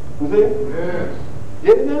 You see? Yes.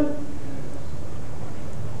 Get it now?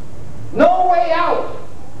 No way out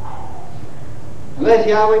unless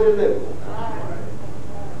Yahweh delivers.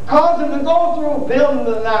 Cause them to go through building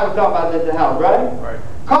the, now we're talking about the house, right? Right.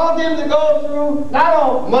 Cause them to go through not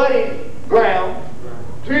on muddy ground,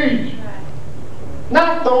 Teach.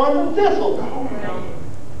 not thorns and thistles,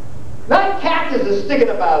 not cactus is sticking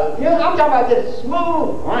about it. You know, I'm talking about just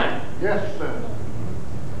smooth ground. Yes, sir.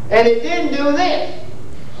 And it didn't do this.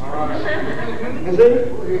 All right. You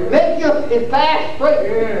see? Make it fast straight.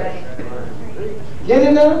 Yes. Get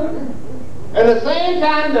it now? At the same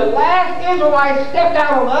time, the last Israelites stepped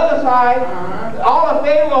out on the other side, all of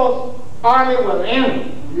Pharaoh's army was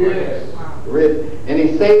in. Yes. And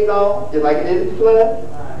he saved all, just like he did at the flood.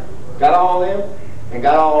 Got all them, and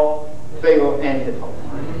got all Pharaoh and his host.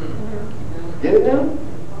 Get it now?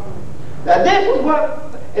 Now this was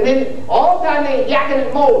what, and then all the time they yakking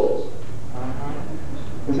at Moses.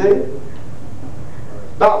 You see?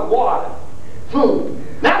 About water, food.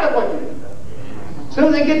 Now look what you do. As soon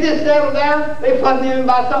as they get this settled down, they fuss him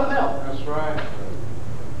about something else. That's right.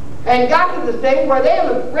 And got to the stage where they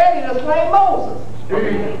were ready to slay Moses,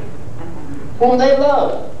 whom they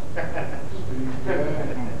loved.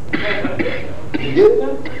 You get it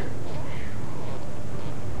now?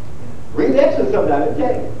 Read Exodus sometime and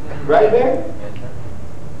tell you. Right there?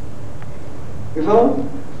 You follow?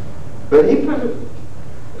 But he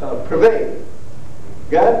prevailed.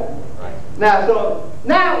 Got it?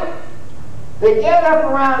 Now, they get up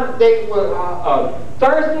around, they were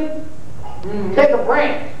thirsty, take a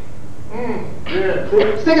branch,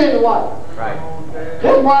 stick it in the water. Right.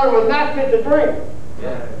 This water was not fit to drink.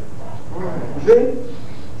 Yeah. See?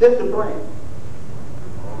 Just a branch.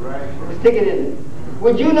 All right. Stick it in there.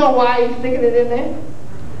 Would you know why he's sticking it in there?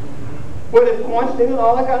 With his point sticking,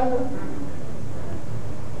 all that kind of stuff?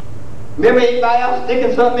 Remember anybody else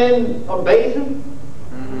sticking something in a basin?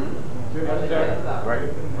 Right.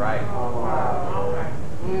 Right.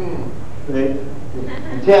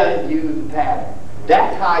 I'm telling you, use the pattern.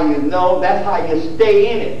 That's how you know, that's how you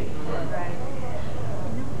stay in it.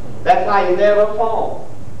 That's how you never fall.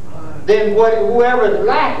 Then whoever's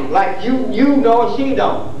lacking, like you know she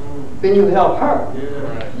don't, then you help her.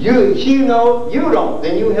 She knows you don't,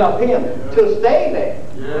 then you help him to stay there.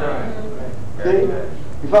 See?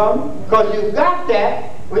 You follow me? Because you've got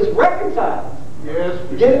that which reconciles.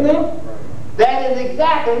 Yes. You get it now? That is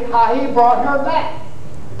exactly how he brought her back.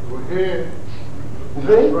 Go ahead. You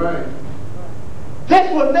That's see? right.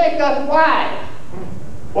 This would make us wise.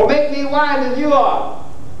 Or make me wise as you are.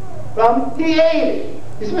 He ate it.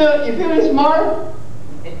 You feel me smart?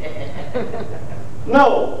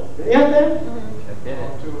 No. You understand?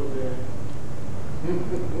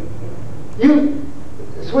 You,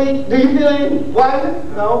 sweet, do you feel any wiser?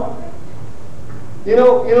 No. You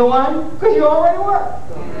know why? Because you already were.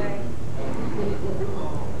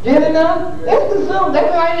 Get it now? That's the sum. That's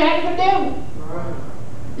why I didn't have to condemn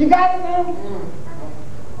you. You got it now?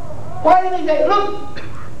 Why didn't he say, look,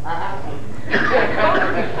 Come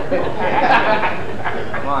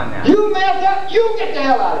on now. You messed up, you get the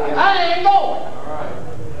hell out of here. I ain't going.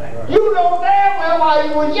 You know damn well while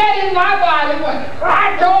you were yet in my body,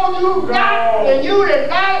 I told you not, and you did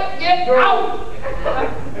not get out.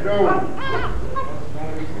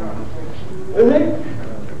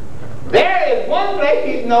 There is one place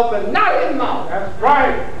he can open, not his mouth. That's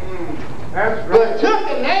right. That's right. But took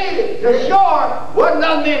and nailed it to shore, wasn't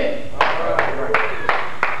nothing in it.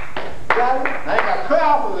 Got it? I ain't got to clear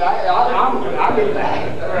off of it. I'll get back.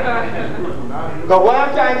 But what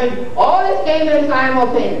I'm trying to do, all this came in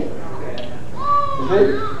simultaneously. You see?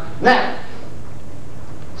 Now,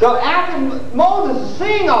 so after Moses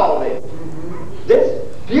sing all this, this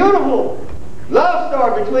beautiful love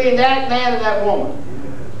story between that man and that woman.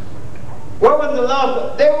 What was the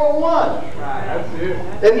love? They were one. That's it.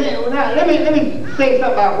 And then, now, let me say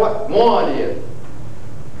something about what one is.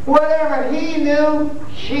 Whatever he knew,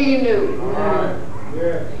 she knew. Right.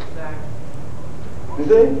 Yeah. You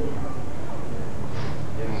see?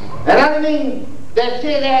 And I didn't mean that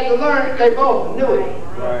shit they had to learn it, they both knew it.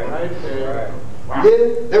 Right. Right.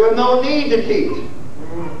 There was no need to teach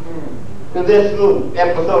in this little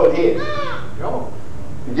episode here. Go.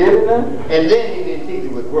 You get it now? And then he didn't teach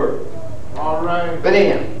it with words. All right. But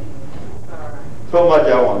anyhow, so much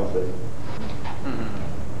I want to say.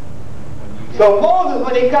 So Moses,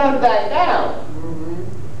 when he comes back down,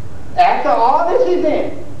 after all this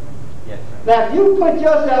event, Yes, sir. now if you put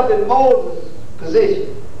yourself in Moses'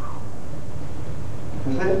 position,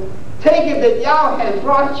 you see, take it that Yahweh has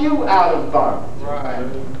brought you out of bondage. Right.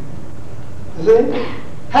 You see?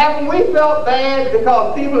 Haven't we felt bad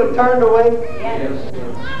because people have turned away? Yes,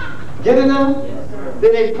 sir. Get it now?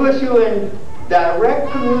 Then they put you in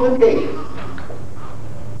direct communication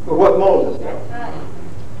with what Moses did.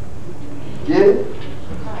 Get it?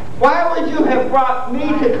 Why would you have brought me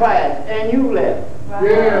to class and you left?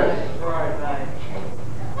 Yes. Right.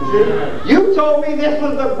 You see? You told me this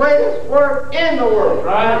was the greatest work in the world.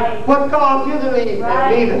 Right. What caused you to leave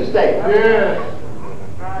and me to stay? Yes.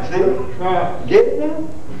 See? Right. Get it now?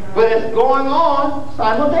 But it's going on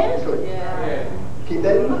simultaneously. Yeah. Keep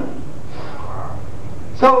that in mind.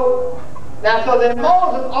 So, now, so then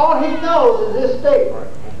Moses, all he knows is this statement.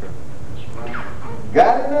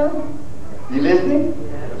 Got it now? You listening?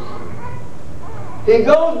 He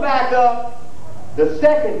goes back up the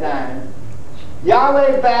second time.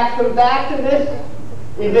 Yahweh backs him back to this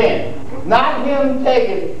event. Not him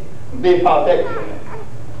taking, being partaker.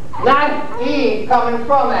 Not Eve coming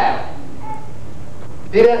from Adam.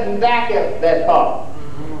 He doesn't back up that part.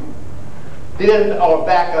 He doesn't, or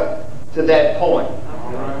back up to that point.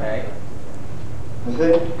 Okay. You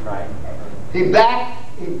see? Right. He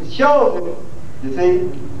shows it, you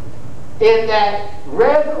see, in that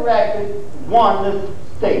resurrected oneness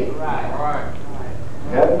state. Right.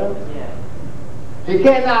 You know? He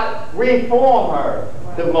cannot reform her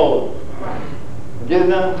to Moses. You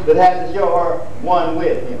know? But has to show her one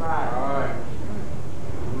with him. Right.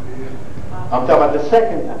 I'm talking about the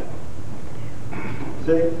second time.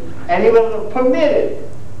 See? And he was permitted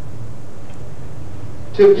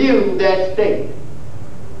to view that state.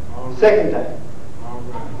 Second time.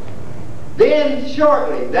 Then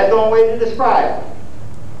shortly, that's the only way to describe it.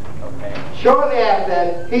 Okay. Shortly after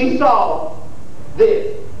that, he saw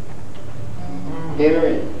this. Enter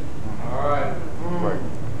in. All right.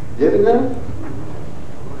 Get it now?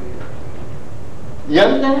 You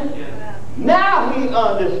understand? Now he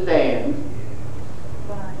understands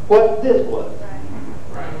what this was.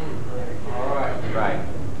 All right. Right.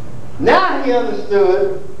 Now he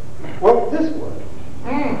understood what this was.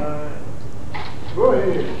 Go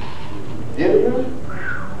ahead. Get it now?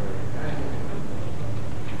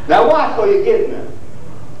 Now watch so you get it now.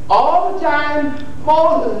 All the time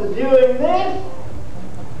Moses is doing this,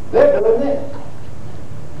 they're doing this.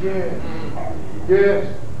 Yes. Yes.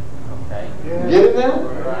 Okay. Yes. Get it now?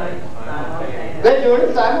 Right. They're doing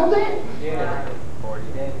it simultaneously. Yeah.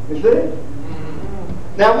 40 days. You see?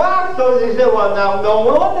 Now why? So he said, well, now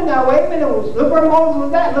wait a minute. Look where Moses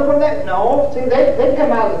was at. Look where that. No, see, they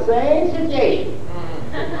come out of the same situation.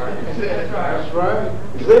 That's right.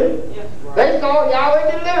 You see? They saw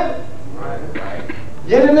Yahweh deliver. Right.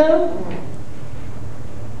 Get it now?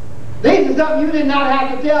 This is something you did not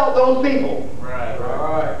have to tell those people. Right.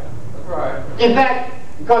 Right. That's right. In fact,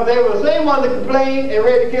 because they were the same ones that complained and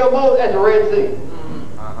ready to kill Moses at the Red Sea.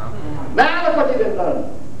 Now look what they done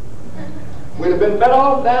done. We'd have been better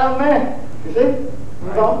off down there. You see?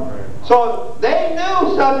 So they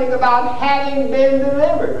knew something about having been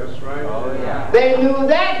delivered. That's right. Oh, yeah. They knew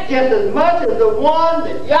that just as much as the one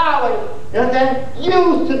that Yahweh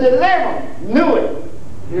used to deliver them knew it.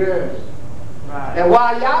 Yes. And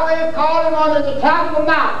while Yahweh called him onto the top of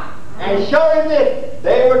the mountain and showed him this,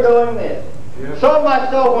 they were doing this. So much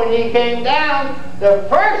so when he came down the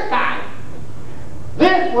first time,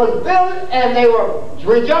 this was built and they were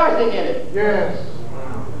rejoicing in it. Yes.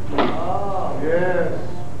 Oh. Yes.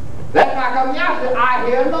 That's why I come here, I said, I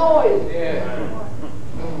hear noise. Yes.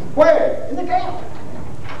 Where? In the camp.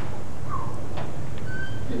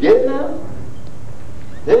 You get it now?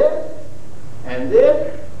 This and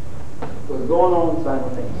this was going on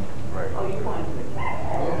simultaneously. Oh, you point to the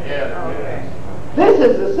cat. Yeah. Okay. This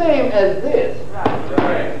is the same as this.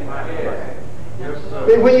 Right. Yes,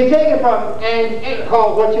 sir. When you take it from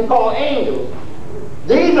called what you call angels,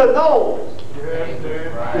 these are those, Yes,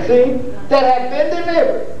 sir. you see, that have been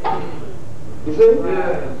delivered. You see?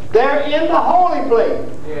 Yes. They're in the holy place.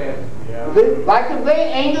 Yes. You see? Like the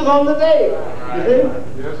angels on the day. You see?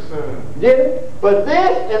 Yes, sir. Get it? But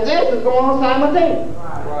this and this is going on simultaneously.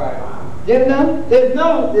 Right. Get it now?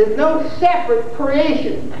 There's no separate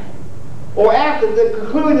creation. Or after the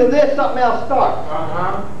conclusion of this, something else starts.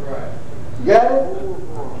 Uh-huh. Right. You got it?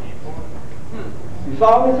 You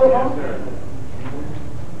follow me so far?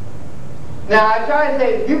 Now I try to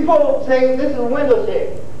say, if you say this is a window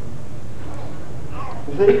shade.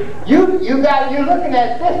 You see? You're looking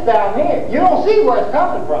at this down here. You don't see where it's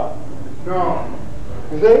coming from. No.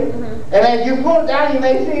 You see? And as you pull it down, you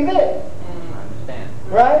may see this. Understand.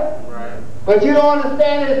 Right? Right. But you don't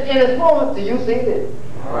understand it in its fullness till you see this.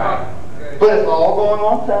 Right. But it's all going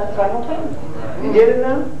on simultaneously. You get it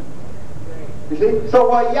now? You see? So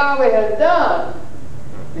what Yahweh has done,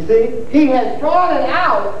 you see, he has drawn it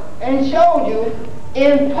out and showed you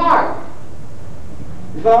in part.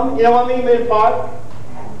 You follow me? You know what I mean by in part?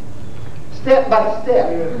 Step by step.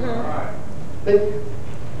 Yes. Right.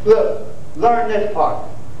 Look, learn this part.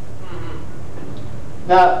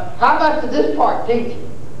 Now, how much does this part teach you?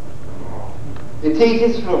 It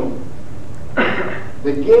teaches from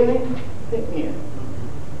beginning to end.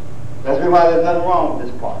 That's why there's nothing wrong with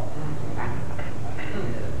this part.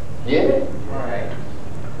 Get it? Right.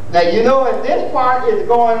 Now you know if this part is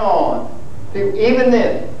going on, even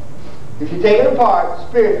this, if you take it apart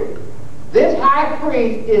spiritually, this high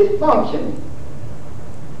priest is functioning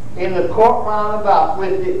in the court round about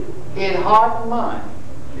with it in heart and mind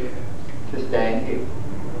to stand here.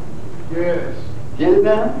 Yes. Get it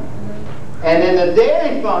now? And in the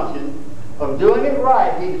daily function of doing it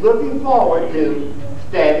right, he's looking forward to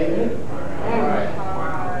standing here.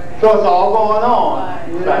 Right. So it's all going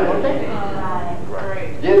on simultaneously.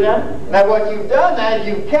 Get it now? Now what you've done now is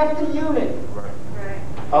you've kept the unity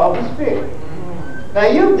of the Spirit. Now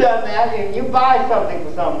you've done that and you buy something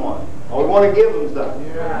for someone or want to give them something.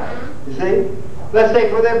 Yeah. You see? Let's say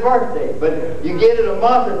for their birthday, but you get it a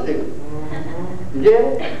month or two. You get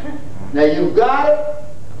it? Now you've got it,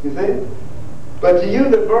 you see? But to you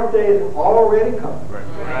the birthday is already come.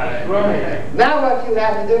 Right. Right. Now what you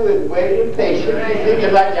have to do is wait and patiently. You see,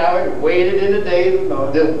 just like Yahweh waited in the days of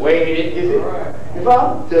Noah, just waited, you see? You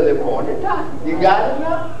follow? Till the appointed time. You got it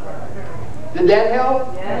now? Did that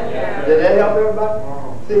help? Yeah. Did that help everybody?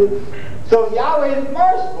 See? So Yahweh is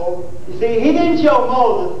merciful. You see, he didn't show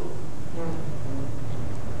Moses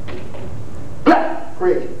black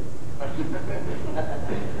creation.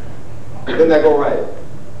 Didn't that go right?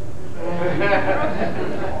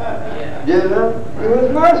 You know? He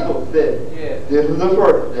was merciful. Said, this is the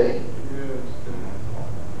first day.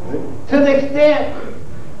 To the extent,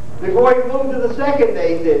 before he moved to the second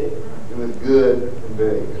day, he said, it was good and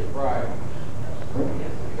very good. Right.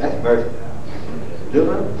 That's mercy. You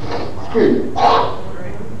know? Excuse me.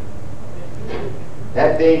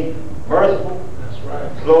 That being merciful, That's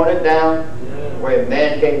right. slowing it down where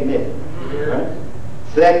man can't miss it. Right?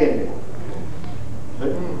 Secondly,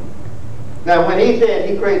 now when he said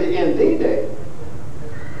he created the end of the day,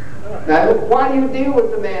 now why do you deal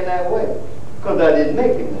with the man that way? Because I didn't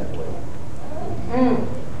make him that way.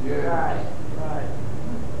 Yeah.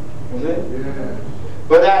 You see? Yeah.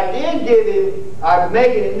 But I did give him, I'm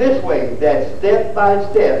making it this way, that step by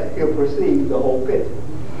step he'll perceive the whole picture.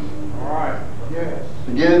 All right. Yes.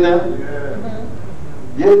 You get it now? Yes.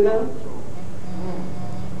 Get it now?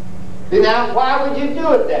 See now, why would you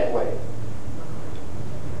do it that way?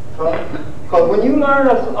 Because when you learn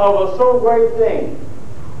of a so great thing,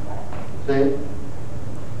 see?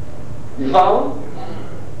 You follow?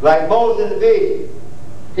 Like Moses in the vision.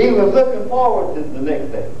 He was looking forward to the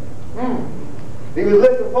next day. He was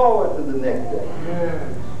looking forward to the next day.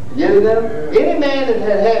 Yes. You get it now? Yeah. Any man that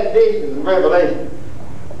has had visions and revelation,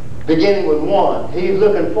 beginning with one, he's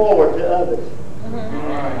looking forward to others. All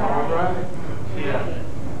right. All right. Yeah.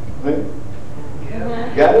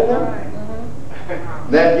 Got it now?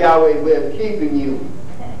 That's Yahweh's way of keeping you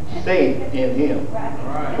safe in Him.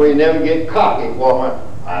 Where you never get cocky, woman.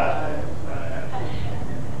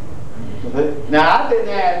 Now I've been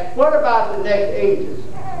asked, what about the next ages?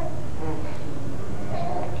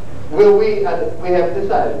 Will we have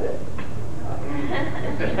decided that.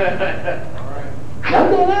 Now I'm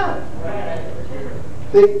being honest.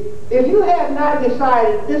 See, if you have not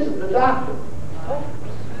decided this is the doctrine,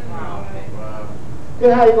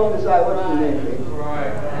 then how are you going to decide what's the next age?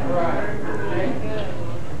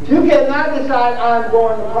 If you cannot decide I'm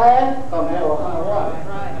going to class, I'm hell or high water.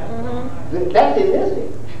 That's illicit.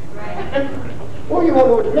 Or you want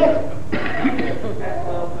to go to the next one.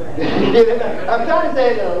 I'm trying to say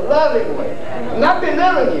it in a loving way. I'm not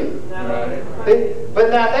belittling you. But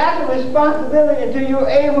now that's a responsibility until you're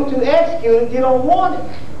able to execute it. You don't want it.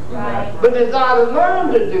 But desire to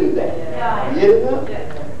learn to do that. You know?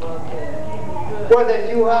 Whether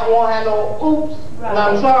you won't have no oops, and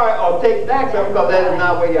I'm sorry, or take back something, because that is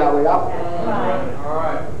not where Yahweh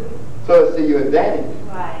operates. So it's to your advantage.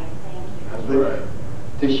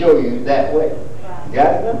 To show you that way. You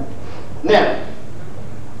got it now? Now,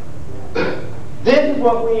 this is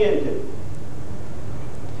what we into.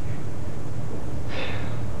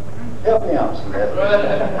 Help me out, Celeste.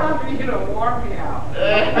 How are you going to warm me out?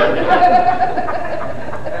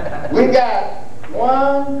 We got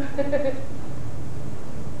one.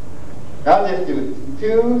 I'll just do it.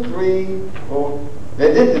 2, 3, 4. Now,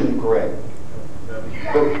 this isn't correct.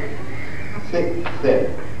 6,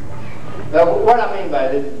 7. Now, what I mean by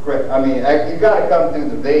this is correct. I mean, you got to come through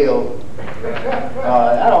the veil.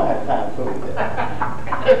 I don't have time to prove that.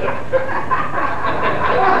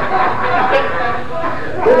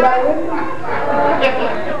 Everybody with me?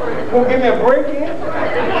 Will give me a break here?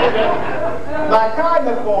 My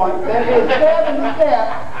cardinal point, there is 7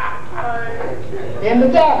 steps in the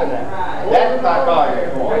tabernacle. That's my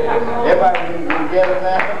cardinal point. Everybody can get it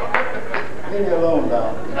now? Leave me alone,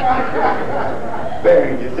 Don.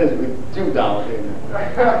 Burying you since we're $2 in there.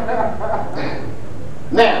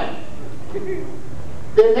 Now,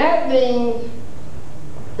 then that means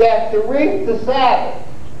that to reach the Sabbath,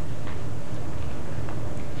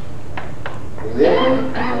 you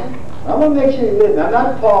listen? I'm going to make sure you listen. I'm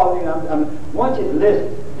not pausing. I want you to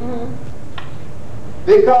listen.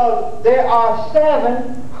 Because there are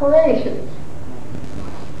 7 creations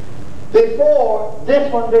before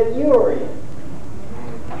this one that you're in.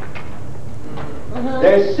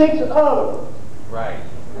 There's 6 other ones. Right.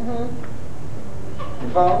 You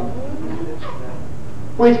follow?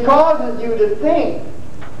 Which causes you to think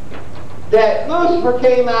that Lucifer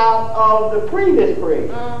came out of the previous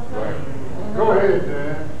creation. Go ahead,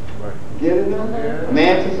 Dan. Get it? I'm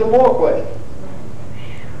answering some more questions.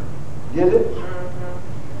 Get it?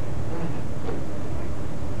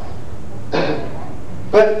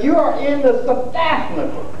 But you are in the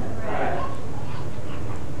sabbatical.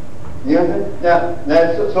 You understand?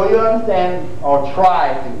 Now, so you understand, or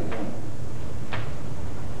try to.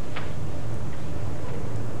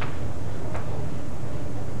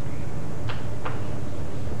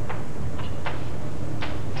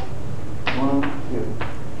 One, 2,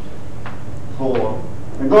 4,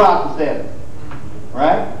 and go out to 7.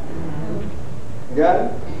 Right? You got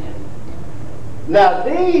it? Now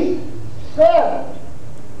these 7,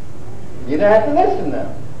 you don't have to listen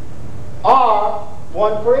now, are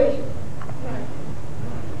one creation.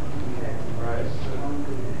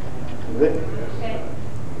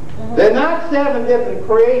 They're not 7 different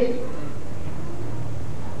creations.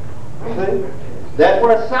 See? That's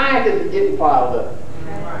where scientists are getting filed up.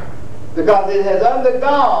 Because it has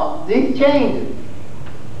undergone these changes.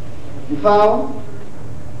 You follow?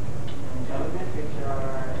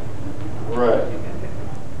 Right.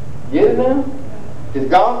 Get it now? It's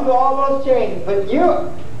gone through all those changes. But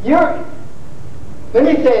you're let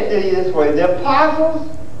me say it to you this way. The apostles,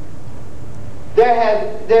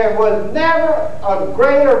 there was never a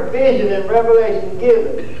greater vision and revelation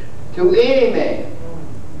given to any man.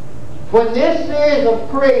 When this series of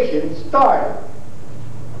creation started,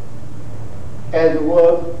 as it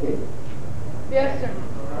was here. Yes, sir.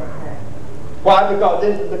 Why? Because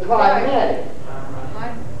this is the climatic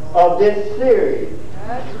of this series.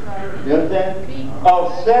 That's right. You understand?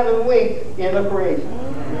 Of 7 weeks in the creation.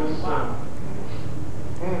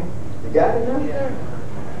 You got it now? Yes, sir.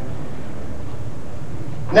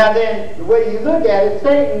 Now then, the way you look at it,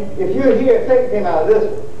 Satan, if you're here, Satan came out of this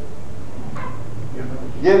one.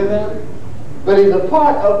 Get it now? But he's a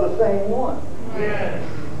part of the same one. Yes.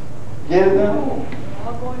 Get it now?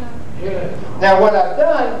 All going on. Yes. Now what I've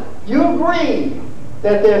done, you agree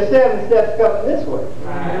that there are 7 steps coming this way.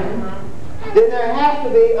 then there has to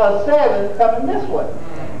be a 7 coming this way.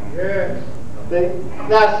 Yes. See?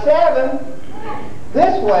 Now 7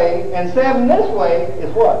 this way and 7 this way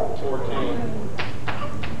is what? 14.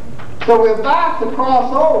 So we're about to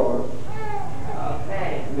cross over.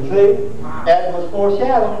 You see? As was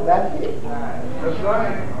foreshadowed, that's it. That's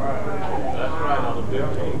right. That's right on the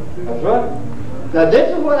 15th. That's right. Now this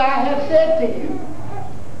is what I have said to you.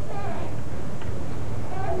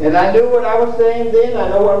 And I knew what I was saying then, I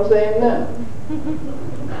know what I'm saying now.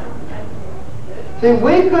 See,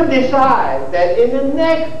 we could decide that in the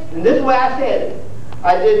next, and this is why I said it,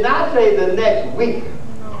 I did not say the next week.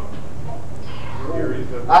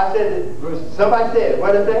 I said, somebody said,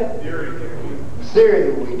 what did I say? Series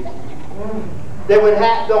of weeks. There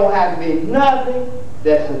don't have to be nothing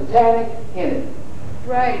that's satanic in it.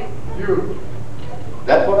 Right.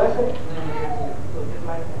 That's what I said.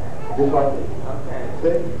 Just like this.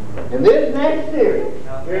 See? In this next series,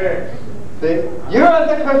 see, you're at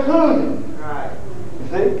the conclusion. You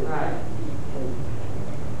see?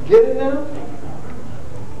 Get it now?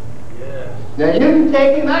 Now you can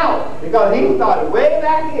take him out because he started way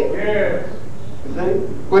back here. You see?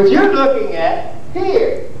 What you're looking at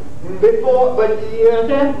here. Before, but you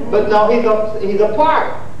understand? But no, he's a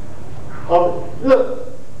part of. Look,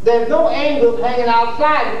 there's no angels hanging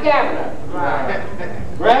outside the tabernacle.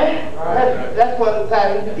 Right? That's what the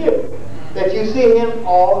pattern is giving. That you see him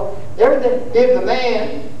all, everything. Here's the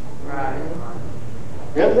man.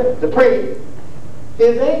 Here's the priest.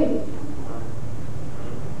 His angel.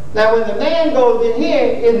 Now when the man goes in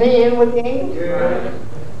here, is he in with the angels?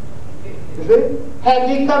 You see? Has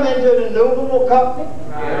he come into the innumerable company?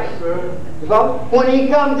 Yes, sir. So when he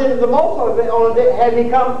comes into the most of it, has he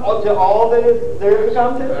come to all that is there to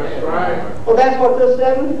come to? That's right. Well, that's what the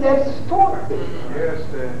 7 steps is for. Yes,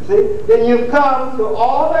 sir. See? Then you've come to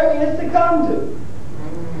all there is to come to.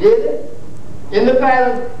 Get it? In the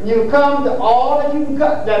pattern, you've come to all that you can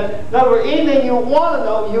come. In other words, anything you want to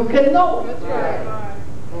know, you can know. That's right.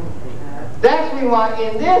 That's why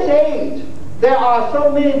in this age, there are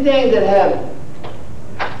so many things that have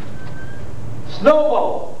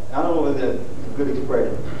snowballed. I don't know if that's a good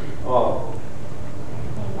expression.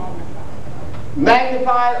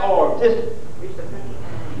 Magnified or just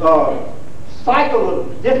cycle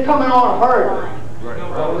of just coming on a hurricane.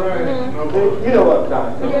 All right. You know what I'm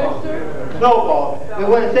talking about. Yes, sir. Snowball. And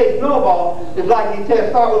when it says snowball, it's like you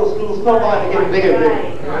start with a little snowball and it gets bigger and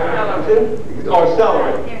bigger. You see? Or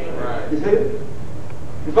accelerate. You see?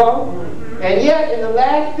 You follow? And yet, in the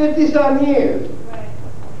last 50-some years,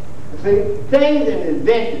 you see, things and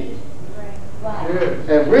inventions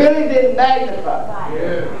have really been magnified.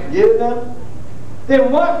 Get it now?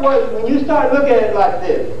 Then what was, when you start looking at it like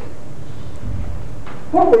this,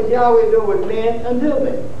 what was Yahweh doing with men until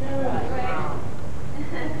then?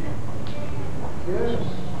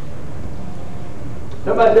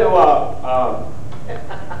 Somebody said, well,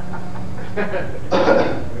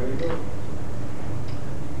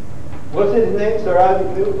 what's his name, Sir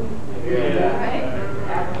Isaac Newton?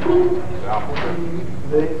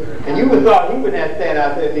 And you would thought he wouldn't have to stand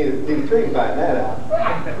out there and need a tree to find that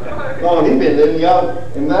out. Long he's been living, y'all,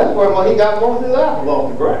 and that's where he got most of his apples off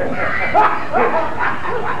the ground.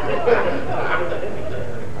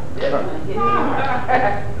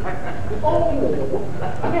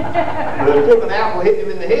 But it took an apple hitting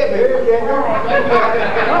him in the head, maybe.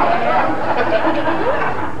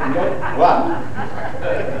 Wow.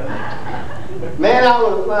 Man, I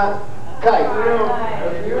was flying kite.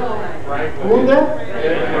 Who's that?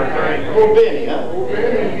 Oh, Benny, huh?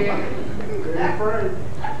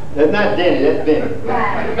 That's not Denny, that's Benny.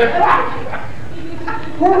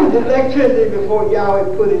 What was electricity before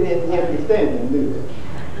Yahweh put it in him to stand and do that?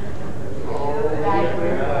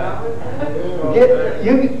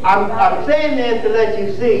 I'm saying this to let you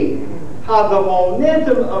see how the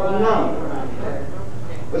momentum of numbers.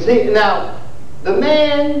 But see, now, the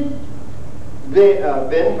man,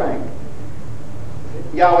 Ben Franklin,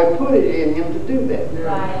 Yahweh put it in him to do that.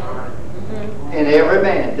 And every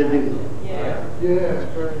man to do that.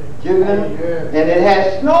 You know? And it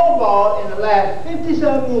has snowballed in the last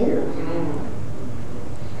 50-some years.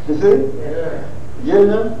 You see? You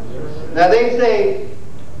know? Now they say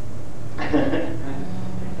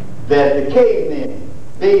that the cavemen,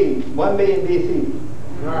 1 million BC.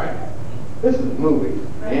 Right. This is movies.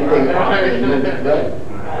 Anything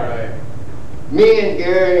Right. Me and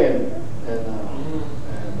Gary and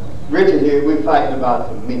Richard here, we're fighting about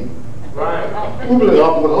some meat. Right. They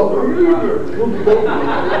have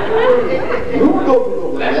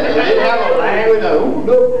a language.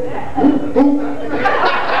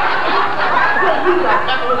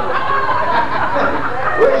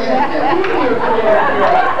 Where you at?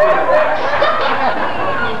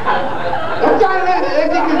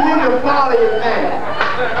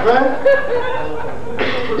 Right?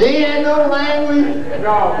 He ain't no language.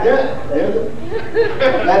 No.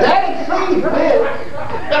 Now that exceeds this.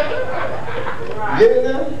 Get it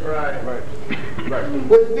now? Right.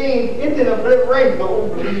 Which means it's an obliteration.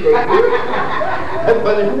 That's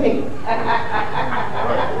what it means.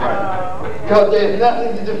 Because there's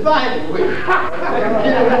nothing to define it with.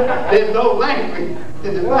 There's no language to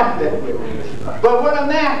define that with. But what I'm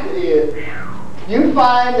after is, you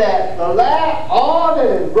find that all that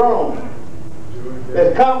has grown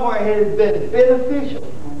has come where it has been beneficial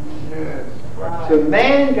to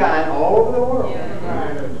mankind all over the world.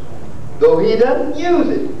 Though he doesn't use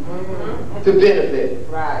it to benefit.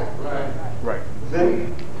 Right. See?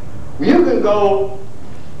 You can go,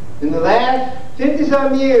 in the last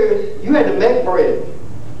 50-some years, you had to make bread.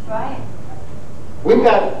 Right. We've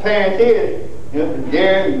got parents here,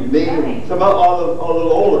 Gary and me and some all a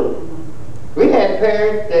little older. We had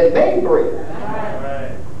parents that made bread.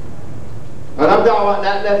 Right. And I'm talking about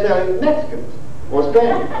not necessarily Mexicans or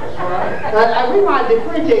Spanish. We might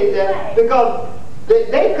differentiate that because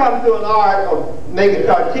they come through an art of making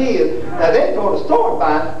tortillas. Now they go to the store and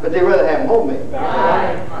buy it, but they rather have homemade.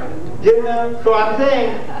 You know? So I'm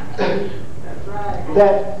saying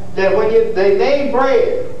that when they made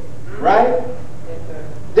bread, right?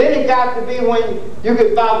 Then it got to be when you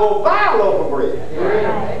could go buy a loaf of bread.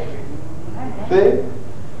 See?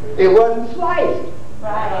 It wasn't sliced.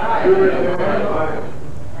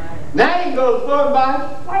 Now you can go to the store and buy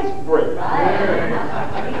sliced bread.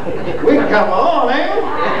 We can come on, ain't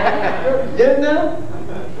we? Didn't know?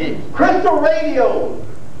 Crystal radio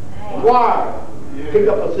wire pick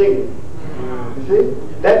up a signal. You see?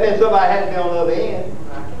 That meant somebody had to be on the other end.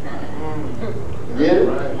 Get it?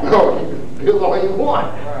 Do all you want.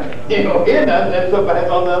 You don't hear nothing, then somebody's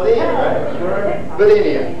on the other end, right? But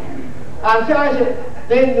anyhow, I'm telling you,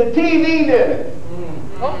 then the TV dinner.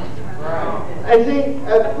 And see,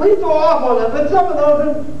 we throw off on them, but some of those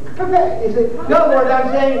are perfect. You see, in other words, I'm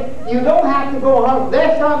saying you don't have to go hungry.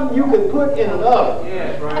 That's something you can put in an oven.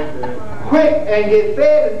 Yes, right there. Quick and get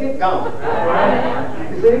fed and get gone.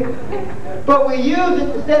 You see? But we use it,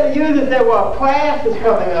 instead of using it, say, well, class is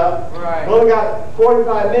coming up. Right. We only got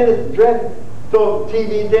 45 minutes to dress, throw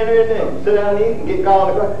TV dinner in there, sit down and eat and get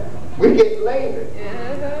gone. We get later.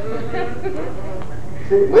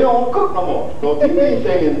 See, we don't cook no more. So TV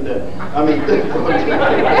thing in the I mean,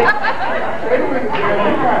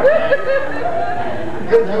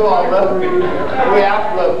 you all love me. The way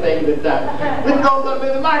I love things at times. Let's throw something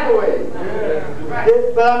in the microwave.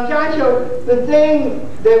 But I'm trying to show the things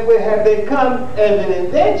that have become as an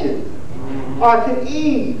invention are to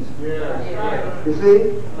ease. You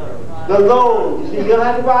see? The load. You see, you don't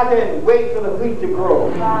have to go out there and wait for the wheat to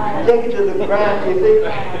grow. Take it to the ground, you see,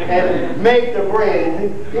 and make the bread. You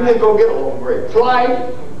see? You just go get a whole bread.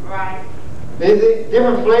 Slice. Right. You see?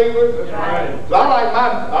 Different flavors. So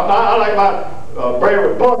I like my bread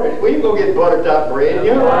with butter. We can go get butter top bread.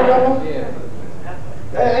 You know what I'm talking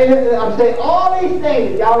about? I'm saying all these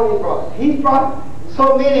things that Yahweh brought. He brought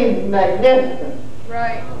so many magnificent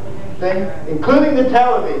things, including the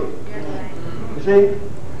television. You see?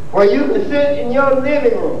 Where you can sit in your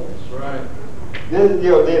living room. That's right. This is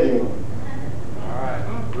your living room. All right.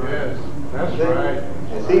 Yes, that's See? right.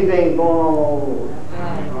 And see things going on all over.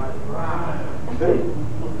 See?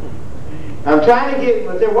 I'm trying to get,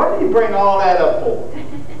 but then what did he bring all that up for?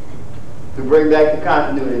 To bring back the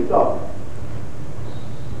continuity of thought.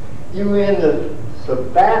 You in the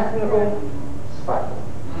sabbatical cycle.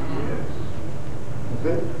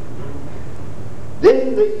 See? This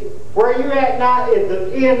is where you're at now is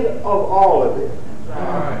the end of all of this.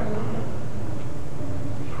 Right.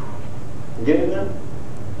 Get it now?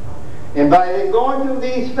 And by going through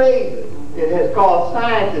these phases, it has caused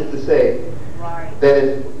scientists to say that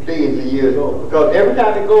it's billions of years old. Because every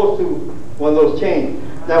time it goes through one of those changes.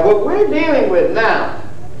 Now what we're dealing with now,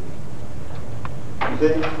 you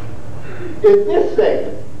see, is this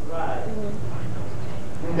segment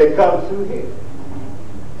that comes through here.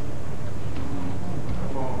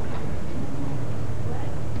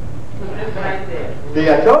 Right there. See,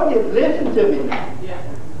 I told you, listen to me now.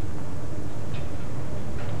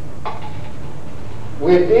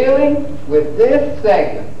 We're dealing with this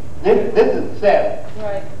segment. This is 7.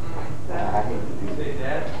 Right. I hate to do Say,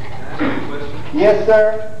 Dad, can I ask you a question? Yes,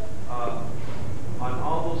 sir. On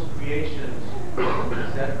all those creations,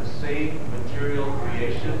 is that the same material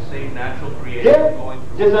creation, same natural creation Yeah, going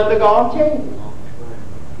through? just undergone changes.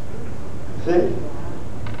 See?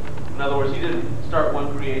 In other words, he didn't start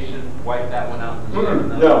one creation, wipe that one out, and start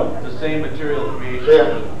another. No. The same material creation.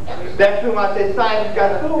 Yeah. That's why I say science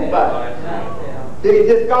got fooled by it. They've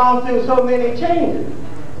just gone through so many changes.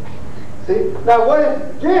 See? Now what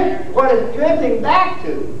it's drifting back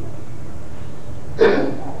to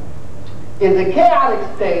is the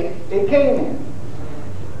chaotic state it came in.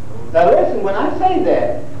 Now listen, when I say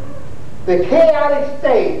that, the chaotic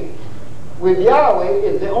state with Yahweh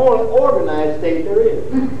is the only organized state there is.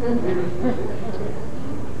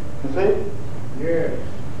 You see? Yeah.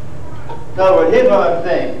 In other words, here's what I'm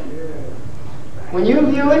saying. When you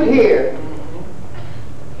view it here,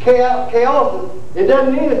 chaos, it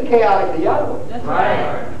doesn't mean it's chaotic to Yahweh. That's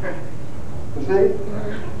Right. You see?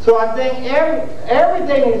 So I think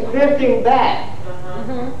everything is drifting back.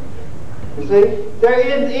 You see? There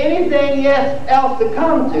isn't anything else to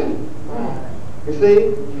come to. You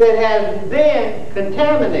see? That has been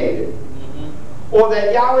contaminated. Or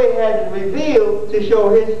that Yahweh has revealed to show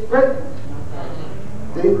His greatness.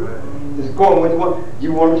 See? Just going with what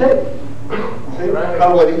you want to take. See?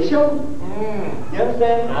 By what He showed you. You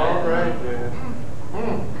understand? All right, then.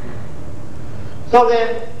 So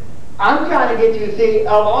then, I'm trying to get you to see, of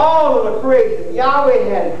all of the creation, Yahweh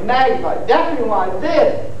has magnified. That's why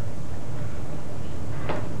this,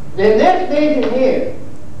 in this vision here,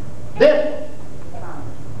 this,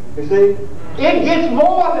 you see, it gets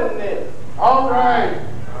more than this. All right.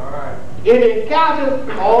 All right. It encounters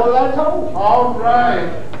all that I told you. All right.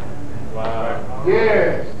 Wow.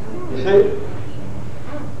 Yes. You see?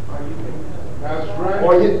 That's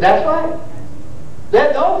right. That's right.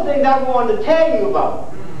 That's those things I wanted to tell you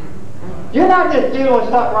about. You're not just dealing with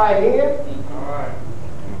something right here. All right.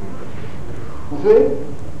 You see?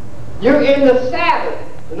 You're in the Sabbath.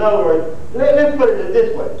 In other words, let's put it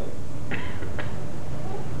this way.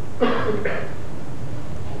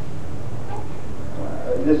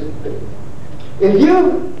 If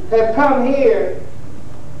you have come here,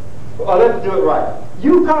 or let's do it right.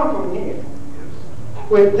 You come from here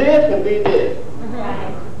with this to be this.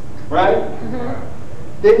 Right?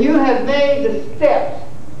 Then you have made the steps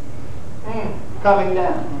coming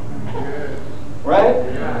down. Yes. Right?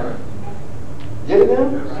 Yeah. Get it now?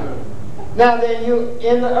 Yes, sir. Now then you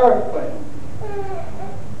in the earth plane.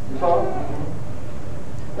 You follow?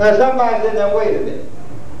 Now somebody said, now wait a minute.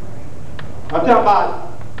 I'm talking about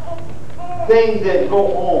things that go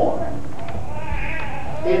on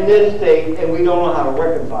in this state and we don't know how to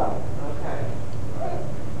reconcile it.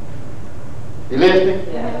 You listening?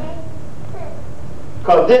 Yeah.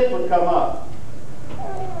 Because this would come up.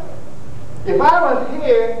 If I was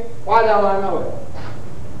here, why don't I know it?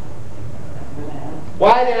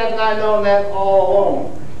 Why hadn't I known that all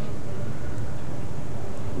along?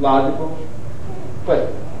 Logical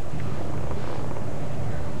question.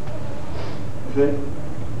 You see?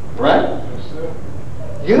 Right? Yes, sir.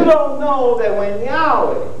 You don't know that when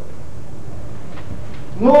Yahweh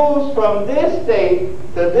moves from this state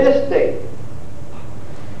to this state,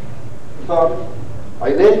 so, are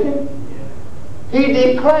you listening? He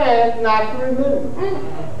declares not to remember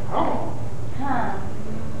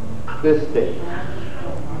this state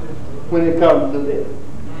when it comes to this.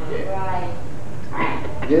 Right.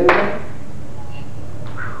 Get it?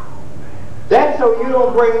 That's so you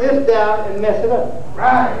don't bring this down and mess it up.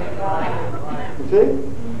 Right. You see?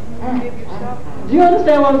 Do you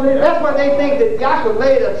understand what I'm saying? That's why they think that Joshua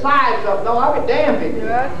laid aside something. No, I'll be damned if you.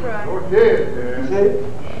 That's right. Oh, yeah. You see?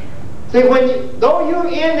 See, though you're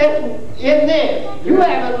in this, you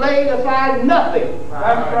haven't laid aside nothing.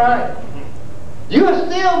 That's right. You are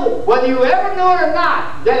still, whether you ever know it or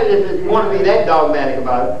not, that is, if you want to be that dogmatic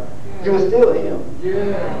about it, you are still him.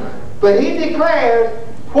 Yeah. But he declares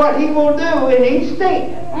what he will do in each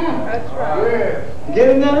state. That's right. Yes. Get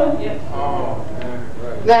it now? Yes. Oh, man.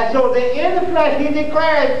 Right. Now, so in the flesh, he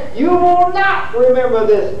declares, you will not remember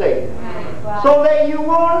this state. So that you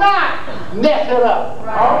will not mess it up.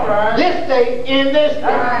 All right. This state in this state.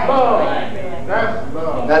 That's love. That's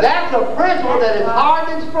love. Now that's a principle that is hard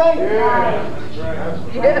to explain. Yeah.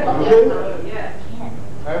 That's right. You see? Yes.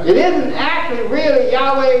 It isn't actually really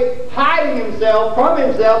Yahweh hiding himself from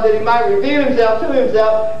himself that he might reveal himself to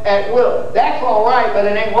himself at will. That's all right, but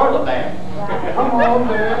it ain't worth a damn. Come on,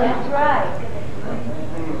 man. That's right.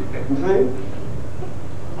 You see?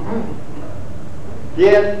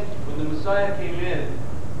 Yes? When the Messiah came in,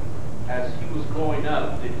 as he was going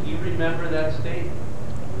up, did he remember that state?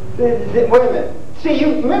 Wait a minute. See,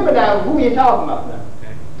 you remember now who you're talking about now.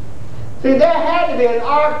 Okay. See, there had to be an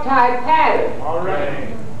archetype pattern All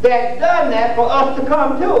right. that done that for us to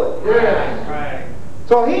come to it. Yes. Right.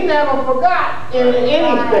 So he never forgot in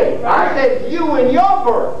any state. I said you in your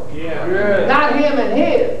birth, Yeah. Yes. not him in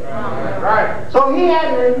his. Right. So he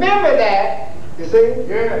had to remember that, you see,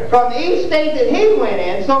 Yes. from each state that he went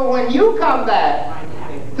in. So when you come back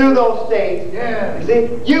through those states, Yes. you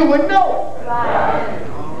see, you would know it. Right.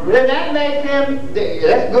 Then that makes him,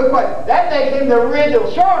 that's a good question, that makes him the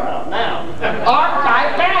original, sure enough now.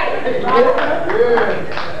 Archetype pattern.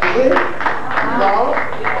 No.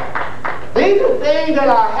 These are things that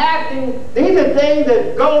are happening, these are things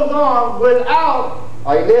that goes on without,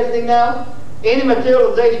 are you listening now? Any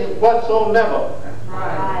materialization whatsoever.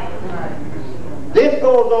 Right. This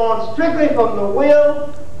goes on strictly from the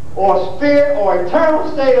will or spirit or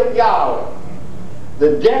eternal state of Yahweh.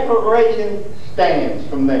 The declaration stands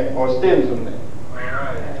from there, or stems from there.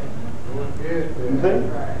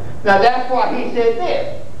 Now that's why he said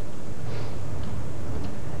this.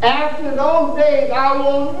 After those days I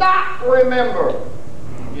will not remember.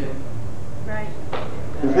 Right.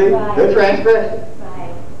 You see? The transgression.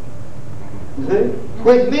 Right. You see?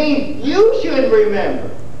 Which means you should remember.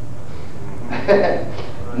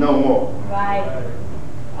 No more. Right.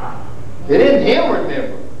 It isn't him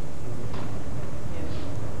remember.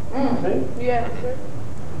 See? Yes, sir.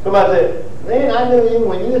 Somebody said, man, I knew you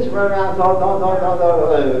when you used to run around talk,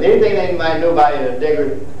 anything anybody knew about you,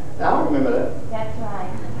 I don't remember that. That's right.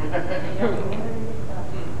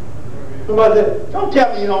 Somebody said, don't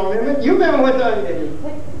tell me you don't remember it. You remember what time you did.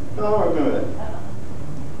 I don't remember that.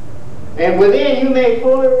 And within you may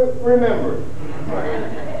fully remember it.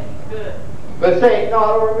 But say, no, I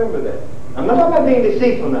don't remember that. I'm not talking about being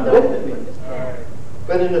deceitful now. Listen to me.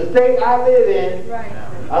 But in the state I live in, Right.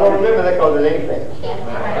 I don't remember that because it ain't fair.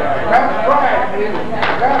 That's right.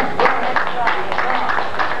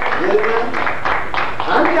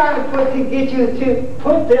 I'm trying to get you to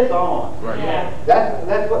put this on. Yeah.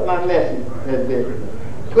 That's what my message has been.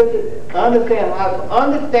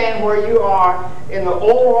 Understand where you are in the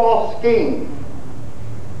overall scheme,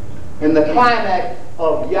 in the climax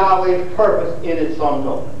of Yahweh's purpose in its sum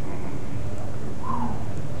total.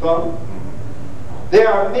 So, there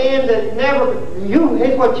are men that never,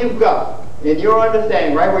 here's what you've got in your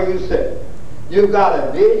understanding, right where you sit. You've got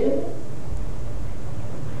a vision,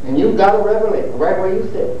 and you've got a revelation, right where you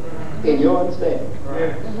sit, in your understanding.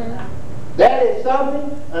 That is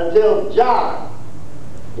something until John.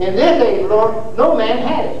 In this age, Lord, no man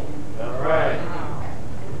had it. That's right.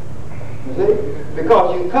 You see?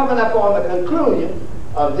 Because you're coming up on the conclusion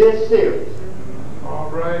of this series. All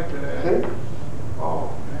right, Dad. See? Oh,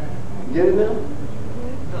 You get it now?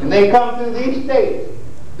 And they come through these states.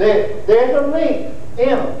 There's a link in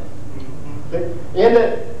them. In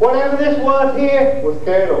the, whatever this was here was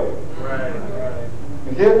carried over. right.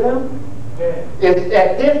 You get it now? It's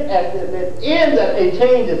at this end that a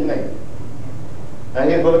change is made. Now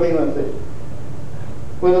here's what I mean when I say it.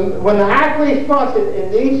 When the high priest functioned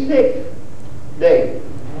in these 6 days,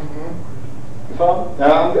 you follow?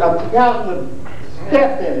 Now I'm counting the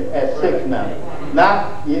steps in it at 6 now.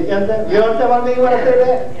 Now, you understand? You understand what I mean when I say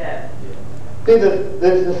that? Yeah. See,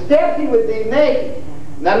 the steps he would be making.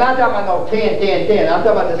 Now, I'm not talking about no 10, 10, 10. I'm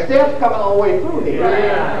talking about the steps coming all the way through here.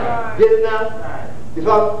 Right. Get it now? You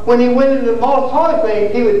follow? When he went into the most holy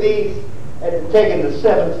place, he would be taking the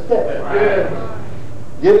 7th step.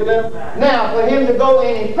 Get it now? Now, for him to go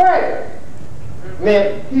any further,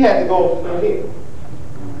 meant he had to go through here.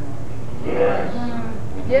 Yes,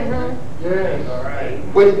 sir. Yes. All right.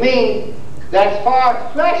 Which means that as far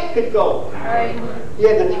as flesh could go, Right. he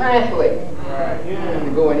had to translate Right.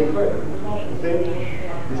 to go any further.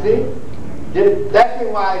 You see? That's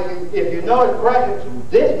why if you notice correctly,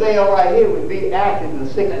 this veil right here would be actually the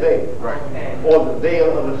 6th veil. Right. Or the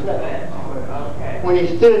veil of the flesh. When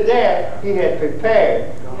he stood there, he had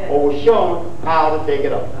prepared or was shown how to take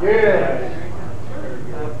it off. Yes.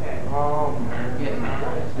 Oh,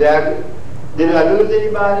 man. Did I lose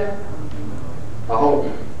anybody? I hope.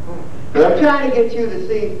 But I'm trying to get you to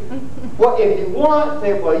see what, if you want,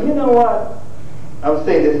 say, well, you know what? I would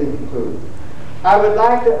say this in conclusion. I would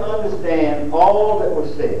like to understand all that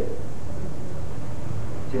was said.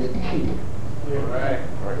 Just keep it. Right.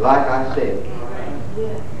 Like I said.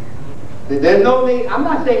 There's no need, I'm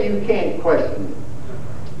not saying you can't question me.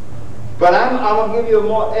 But I'm going to give you a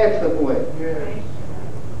more excellent way. Yes.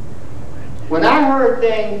 When I heard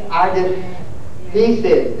things, he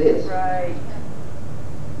said this. Right.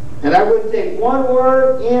 And I wouldn't say one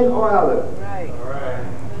word in or out of it. Right. All right.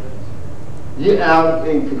 Now,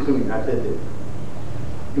 in conclusion, I said this.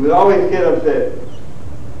 He would always get upset.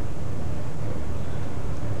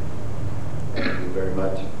 Thank you very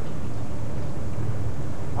much.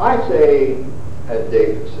 I say, as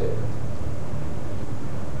David said,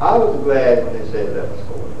 I was glad when they said, let us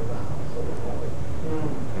go into the house of the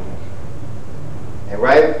Lord. And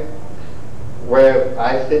right where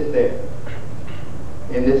I sit there,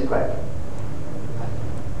 in this class,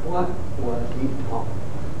 what was he talking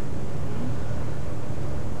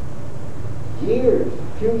about? Years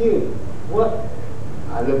few years. What?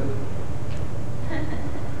 I look.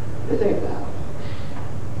 This ain't the house.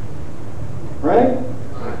 Right?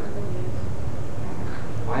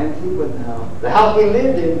 YMC wasn't the house. The house we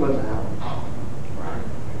lived in wasn't the house.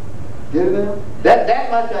 You know?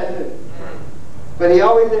 That much I knew. But he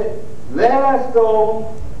always said, let us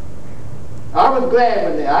go. I was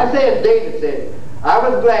glad when I say as David said, I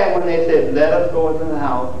was glad when they said, let us go into the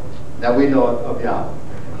house that we know of Yahweh.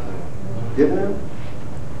 You know?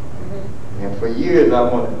 And for years I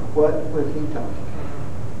wondered, what was he talking about?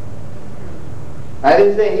 I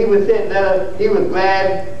didn't say he was saying that he was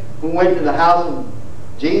glad we went to the house of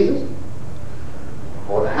Jesus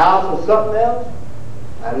or the house of something else.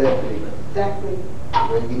 I left it exactly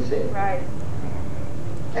what he said. Right.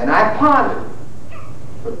 And I pondered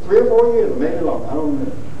for 3 or 4 years, maybe longer, I don't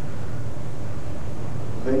know.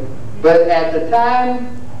 See? But at the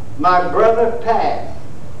time my brother passed,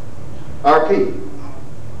 R.P.,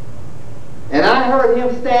 and I heard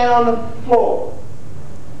him stand on the floor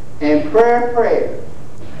and prayer,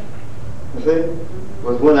 you see,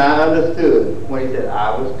 was when I understood when he said,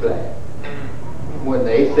 I was glad when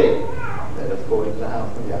they said, let us go into the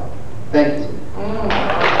house of Yahweh. Thank you.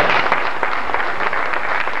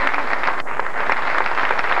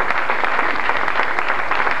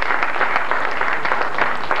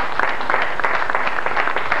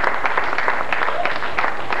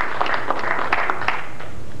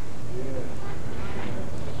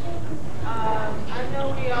 I know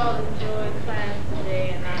we all enjoyed class today,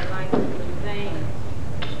 and I'd like to thank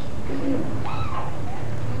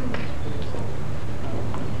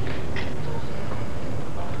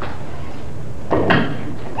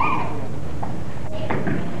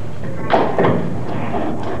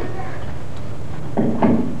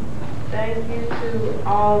you to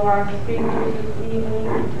all our speakers this evening.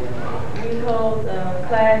 We hold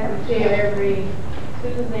classes here every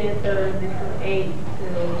Tuesday and Thursday from 8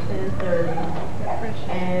 till 10:30.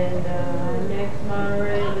 And our next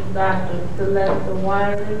moderator is Dr. Celeste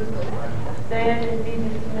Wiley. Stand and be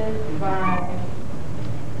dismissed by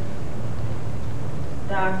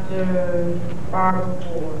Dr. Barbara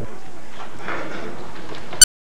Ford.